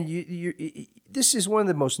 and this is one of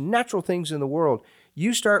the most natural things in the world.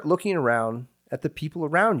 You start looking around at the people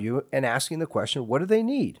around you and asking the question, what do they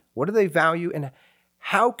need? What do they value? And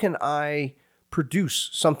how can I produce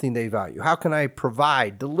something they value? How can I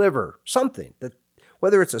provide, deliver something, that,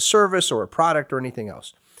 whether it's a service or a product or anything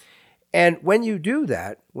else? And when you do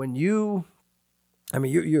that, you're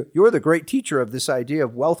the great teacher of this idea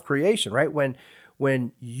of wealth creation, right?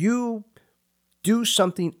 When you do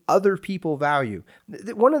something other people value.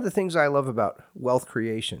 One of the things I love about wealth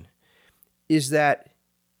creation is that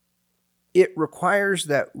it requires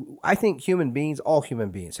that, I think all human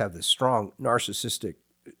beings have this strong narcissistic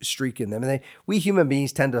streak in them. And we human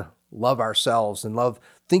beings tend to love ourselves and love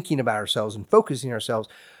thinking about ourselves and focusing ourselves.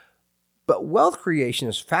 But wealth creation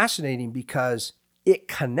is fascinating because it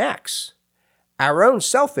connects our own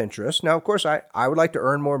self-interest. Now, of course, I would like to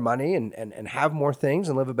earn more money and have more things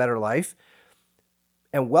and live a better life.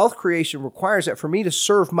 And wealth creation requires that for me to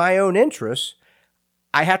serve my own interests,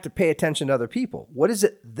 I have to pay attention to other people. What is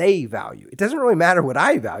it they value? It doesn't really matter what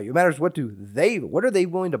I value. It matters what are they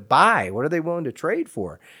willing to buy? What are they willing to trade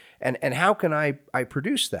for? And how can I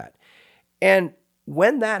produce that? And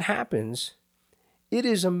when that happens, it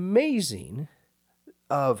is amazing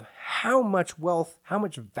of how much wealth, how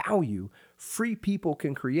much value free people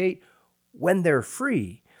can create when they're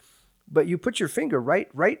free. But you put your finger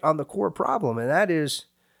right on the core problem, and that is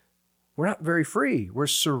we're not very free. We're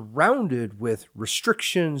surrounded with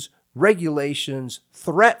restrictions, regulations,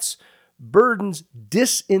 threats, burdens,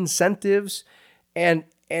 disincentives, and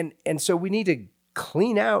so we need to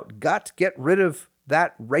clean out, get rid of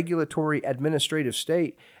that regulatory administrative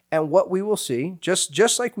state. And what we will see,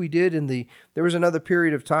 just like we did there was another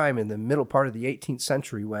period of time in the middle part of the 18th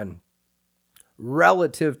century when,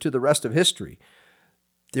 relative to the rest of history,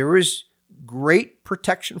 there was great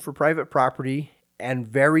protection for private property and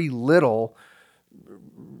very little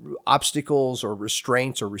obstacles or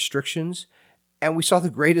restraints or restrictions. And we saw the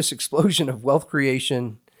greatest explosion of wealth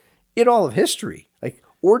creation in all of history. Like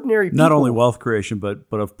ordinary people. Not only wealth creation, but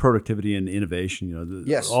of productivity and innovation.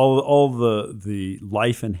 Yes. All the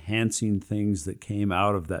life enhancing things that came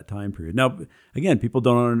out of that time period. Now, again, people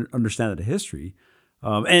don't understand that history,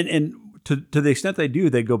 and to the extent they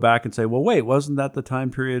do, they go back and say, well, wait, wasn't that the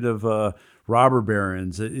time period of robber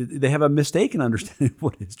barons? They have a mistaken understanding of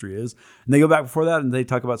what history is. And they go back before that and they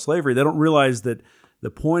talk about slavery. They don't realize that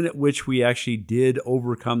the point at which we actually did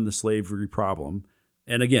overcome the slavery problem,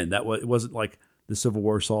 and again, it wasn't like the Civil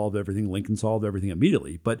War solved everything, Lincoln solved everything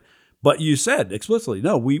immediately. But you said explicitly,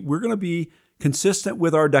 no, we're going to be consistent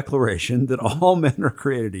with our declaration that all men are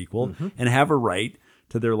created equal and have a right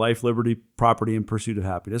to their life, liberty, property, and pursuit of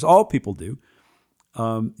happiness. All people do.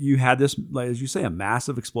 You had this, as you say, a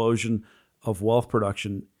massive explosion of wealth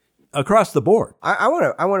production across the board. I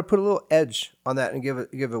want to put a little edge on that and give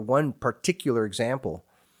it one particular example.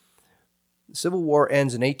 The Civil War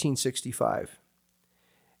ends in 1865,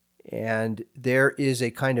 and there is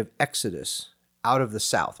a kind of exodus out of the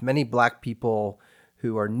South. Many black people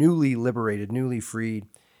who are newly liberated, newly freed,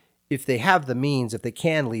 if they have the means, if they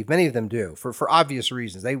can leave, many of them do, for obvious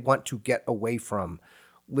reasons. They want to get away from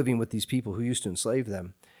living with these people who used to enslave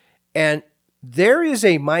them. And there is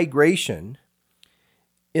a migration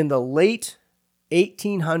in the late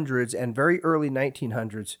 1800s and very early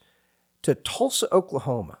 1900s to Tulsa,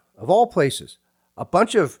 Oklahoma, of all places. A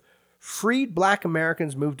bunch of freed black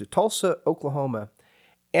Americans moved to Tulsa, Oklahoma.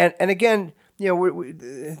 And again,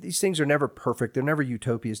 these things are never perfect. They're never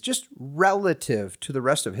utopias. Just relative to the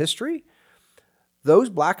rest of history, those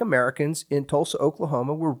black Americans in Tulsa,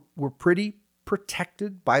 Oklahoma were pretty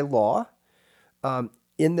protected by law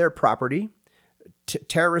in their property.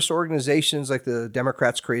 Terrorist organizations like the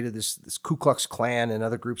Democrats created this Ku Klux Klan and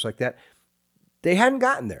other groups like that. They hadn't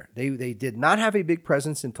gotten there. They did not have a big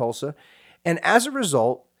presence in Tulsa. And as a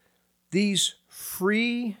result, these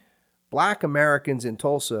free black Americans in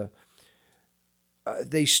Tulsa,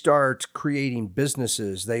 they start creating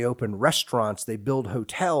businesses. They open restaurants. They build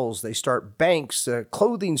hotels. They start banks,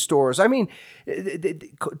 clothing stores. I mean,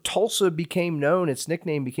 Tulsa became known, its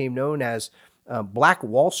nickname became known as Black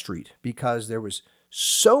Wall Street because there was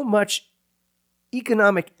so much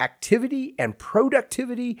economic activity and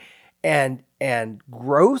productivity and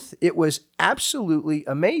growth. It was absolutely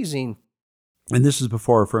amazing. And this is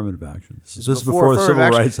before affirmative action. This is before the Civil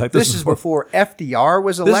Rights Act. This is before FDR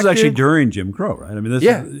was elected. This is actually during Jim Crow, right? I mean, this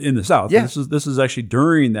is in the South. Yeah. This is actually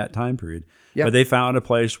during that time period. Yeah. But they found a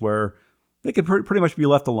place where they could pretty much be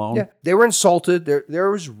left alone. Yeah. They were insulted. There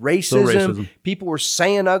was racism. People were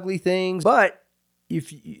saying ugly things. But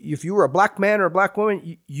if you were a black man or a black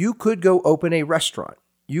woman, you could go open a restaurant.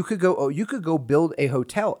 You could go build a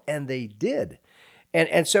hotel, and they did.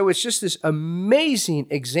 And so it's just this amazing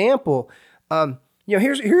example.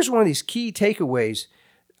 here's one of these key takeaways.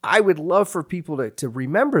 I would love for people to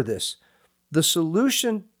remember this. The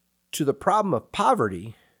solution to the problem of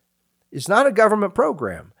poverty is not a government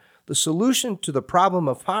program. The solution to the problem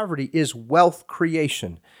of poverty is wealth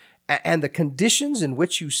creation. And the conditions in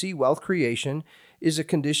which you see wealth creation is a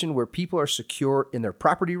condition where people are secure in their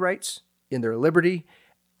property rights, in their liberty,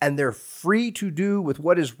 and they're free to do with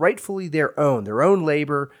what is rightfully their own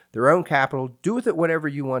labor, their own capital, do with it whatever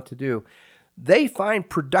you want to do. They find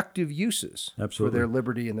productive uses for their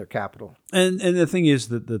liberty and their capital. And the thing is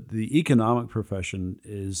that the economic profession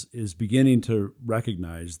is beginning to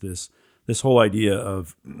recognize this whole idea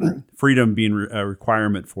of freedom being a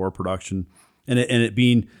requirement for production, and it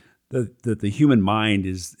being that the human mind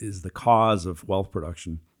is the cause of wealth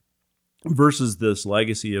production, versus this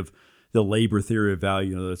legacy of the labor theory of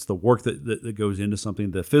value. It's the work that goes into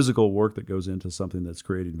something, the physical work that goes into something that's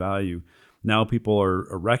creating value. Now people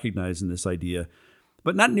are recognizing this idea,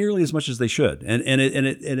 but not nearly as much as they should. And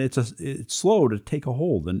it's slow to take a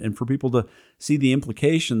hold, and for people to see the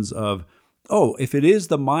implications of, if it is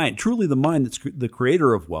the mind, truly the mind that's the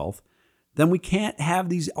creator of wealth, then we can't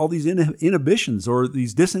have all these inhibitions or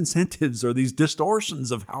these disincentives or these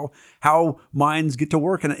distortions of how minds get to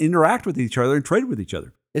work and interact with each other and trade with each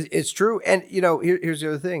other. It's true. And, here's the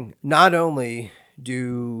other thing. Not only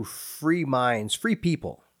do free minds, free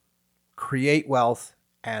people create wealth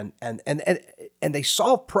and they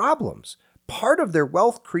solve problems. Part of their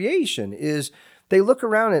wealth creation is they look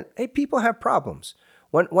around and, hey, people have problems.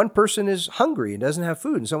 One person is hungry and doesn't have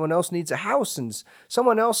food, and someone else needs a house, and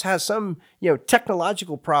someone else has some,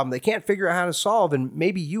 technological problem they can't figure out how to solve, and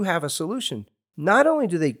maybe you have a solution. Not only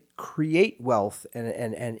do they create wealth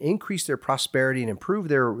and increase their prosperity and improve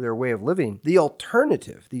their way of living, the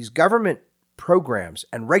alternative, these government programs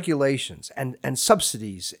and regulations and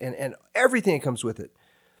subsidies and everything that comes with it,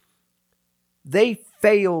 they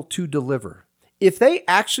fail to deliver. If they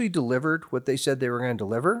actually delivered what they said they were going to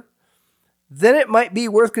deliver, then it might be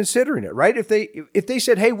worth considering it, right? If they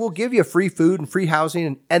said, hey, we'll give you free food and free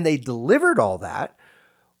housing, and they delivered all that,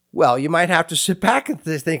 well, you might have to sit back and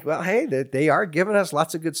think, well, hey, they are giving us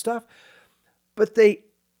lots of good stuff. But they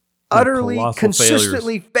utterly,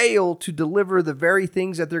 consistently fail to deliver the very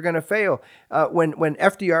things that they're going to fail. When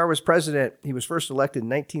FDR was president, he was first elected in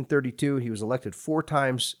 1932. He was elected 4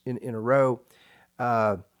 times in a row.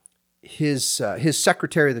 His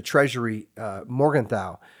Secretary of the Treasury,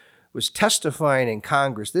 Morgenthau, was testifying in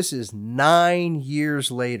Congress. This is 9 years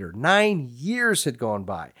later. 9 years had gone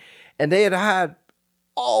by. And they had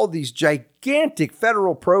all these gigantic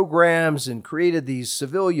federal programs and created these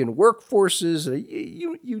civilian workforces,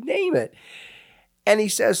 you name it. And he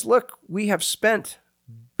says, look, we have spent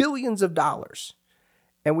billions of dollars,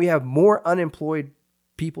 and we have more unemployed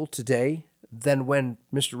people today than when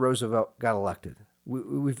Mr. Roosevelt got elected.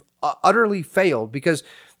 We've utterly failed because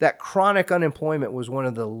that chronic unemployment was one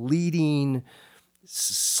of the leading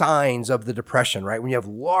signs of the Depression, right? When you have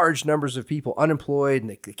large numbers of people unemployed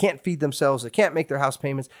and they can't feed themselves, they can't make their house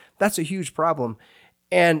payments, that's a huge problem.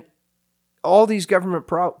 And all these government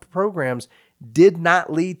programs did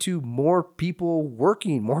not lead to more people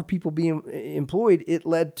working, more people being employed. It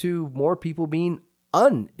led to more people being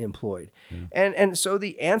unemployed. And so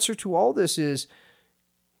the answer to all this is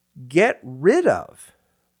get rid of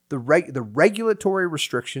the regulatory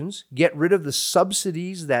restrictions, get rid of the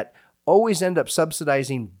subsidies that always end up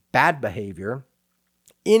subsidizing bad behavior,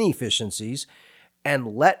 inefficiencies,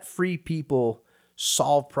 and let free people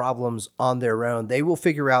solve problems on their own. They will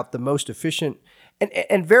figure out the most efficient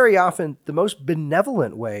and very often the most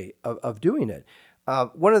benevolent way of doing it.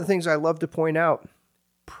 One of the things I love to point out,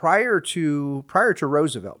 prior to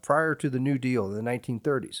Roosevelt, prior to the New Deal in the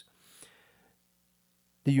 1930s,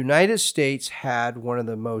 the United States had one of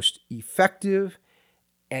the most effective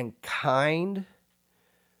and kind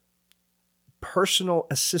personal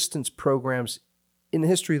assistance programs in the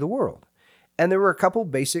history of the world. And there were a couple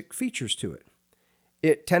basic features to it.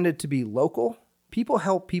 It tended to be local. People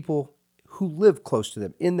help people who live close to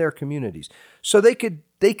them in their communities. So they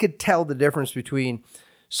could tell the difference between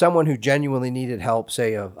someone who genuinely needed help,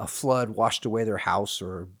 say a flood washed away their house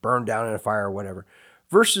or burned down in a fire or whatever,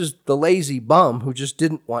 versus the lazy bum who just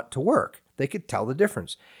didn't want to work. They could tell the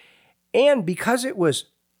difference. And because it was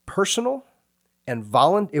personal and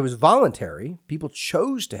it was voluntary, people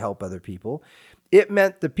chose to help other people, it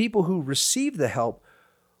meant the people who received the help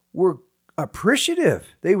were appreciative.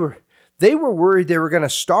 They were worried they were going to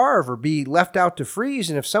starve or be left out to freeze.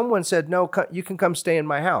 And if someone said, no, you can come stay in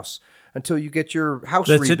my house until you get your house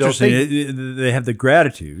rebuilt. That's interesting. They have the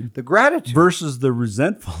gratitude. The gratitude. Versus the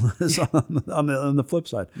resentfulness on the flip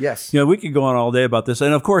side. Yes. We could go on all day about this.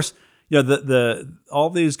 And of course, the all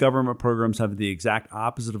these government programs have the exact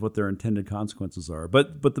opposite of what their intended consequences are.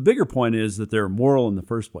 But the bigger point is that they're immoral in the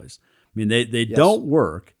first place. I mean, they Yes. don't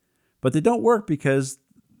work, but they don't work because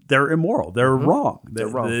they're immoral. They're wrong. They're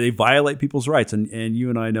wrong. They violate people's rights, and you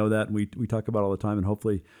and I know that, and we talk about it all the time. And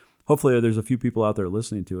hopefully there's a few people out there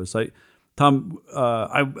listening to us. Tom,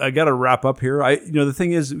 I got to wrap up here. The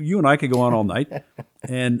thing is, you and I could go on all night,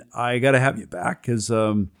 and I got to have you back because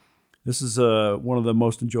this is one of the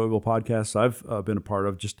most enjoyable podcasts I've been a part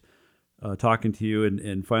of. Just talking to you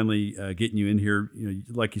and finally getting you in here.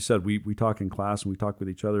 Like you said, we talk in class and we talk with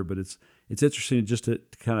each other, but it's interesting just to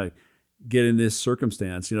kind of get in this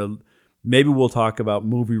circumstance. Maybe we'll talk about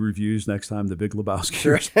movie reviews next time, The Big Lebowski.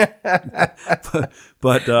 Sure.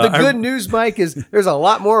 but the good news, Mike, is there's a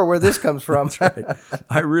lot more where this comes from. Right.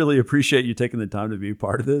 I really appreciate you taking the time to be a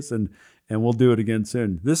part of this, and we'll do it again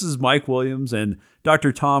soon. This is Mike Williams and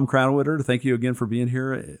Dr. Tom Krannawitter. Thank you again for being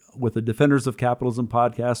here with the Defenders of Capitalism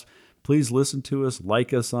podcast. Please listen to us,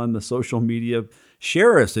 like us on the social media,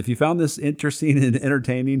 share us if you found this interesting and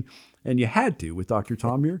entertaining, and you had to with Dr.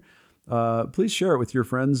 Tom here. Please share it with your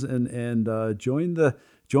friends and join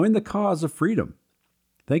the cause of freedom.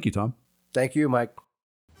 Thank you, Tom. Thank you, Mike.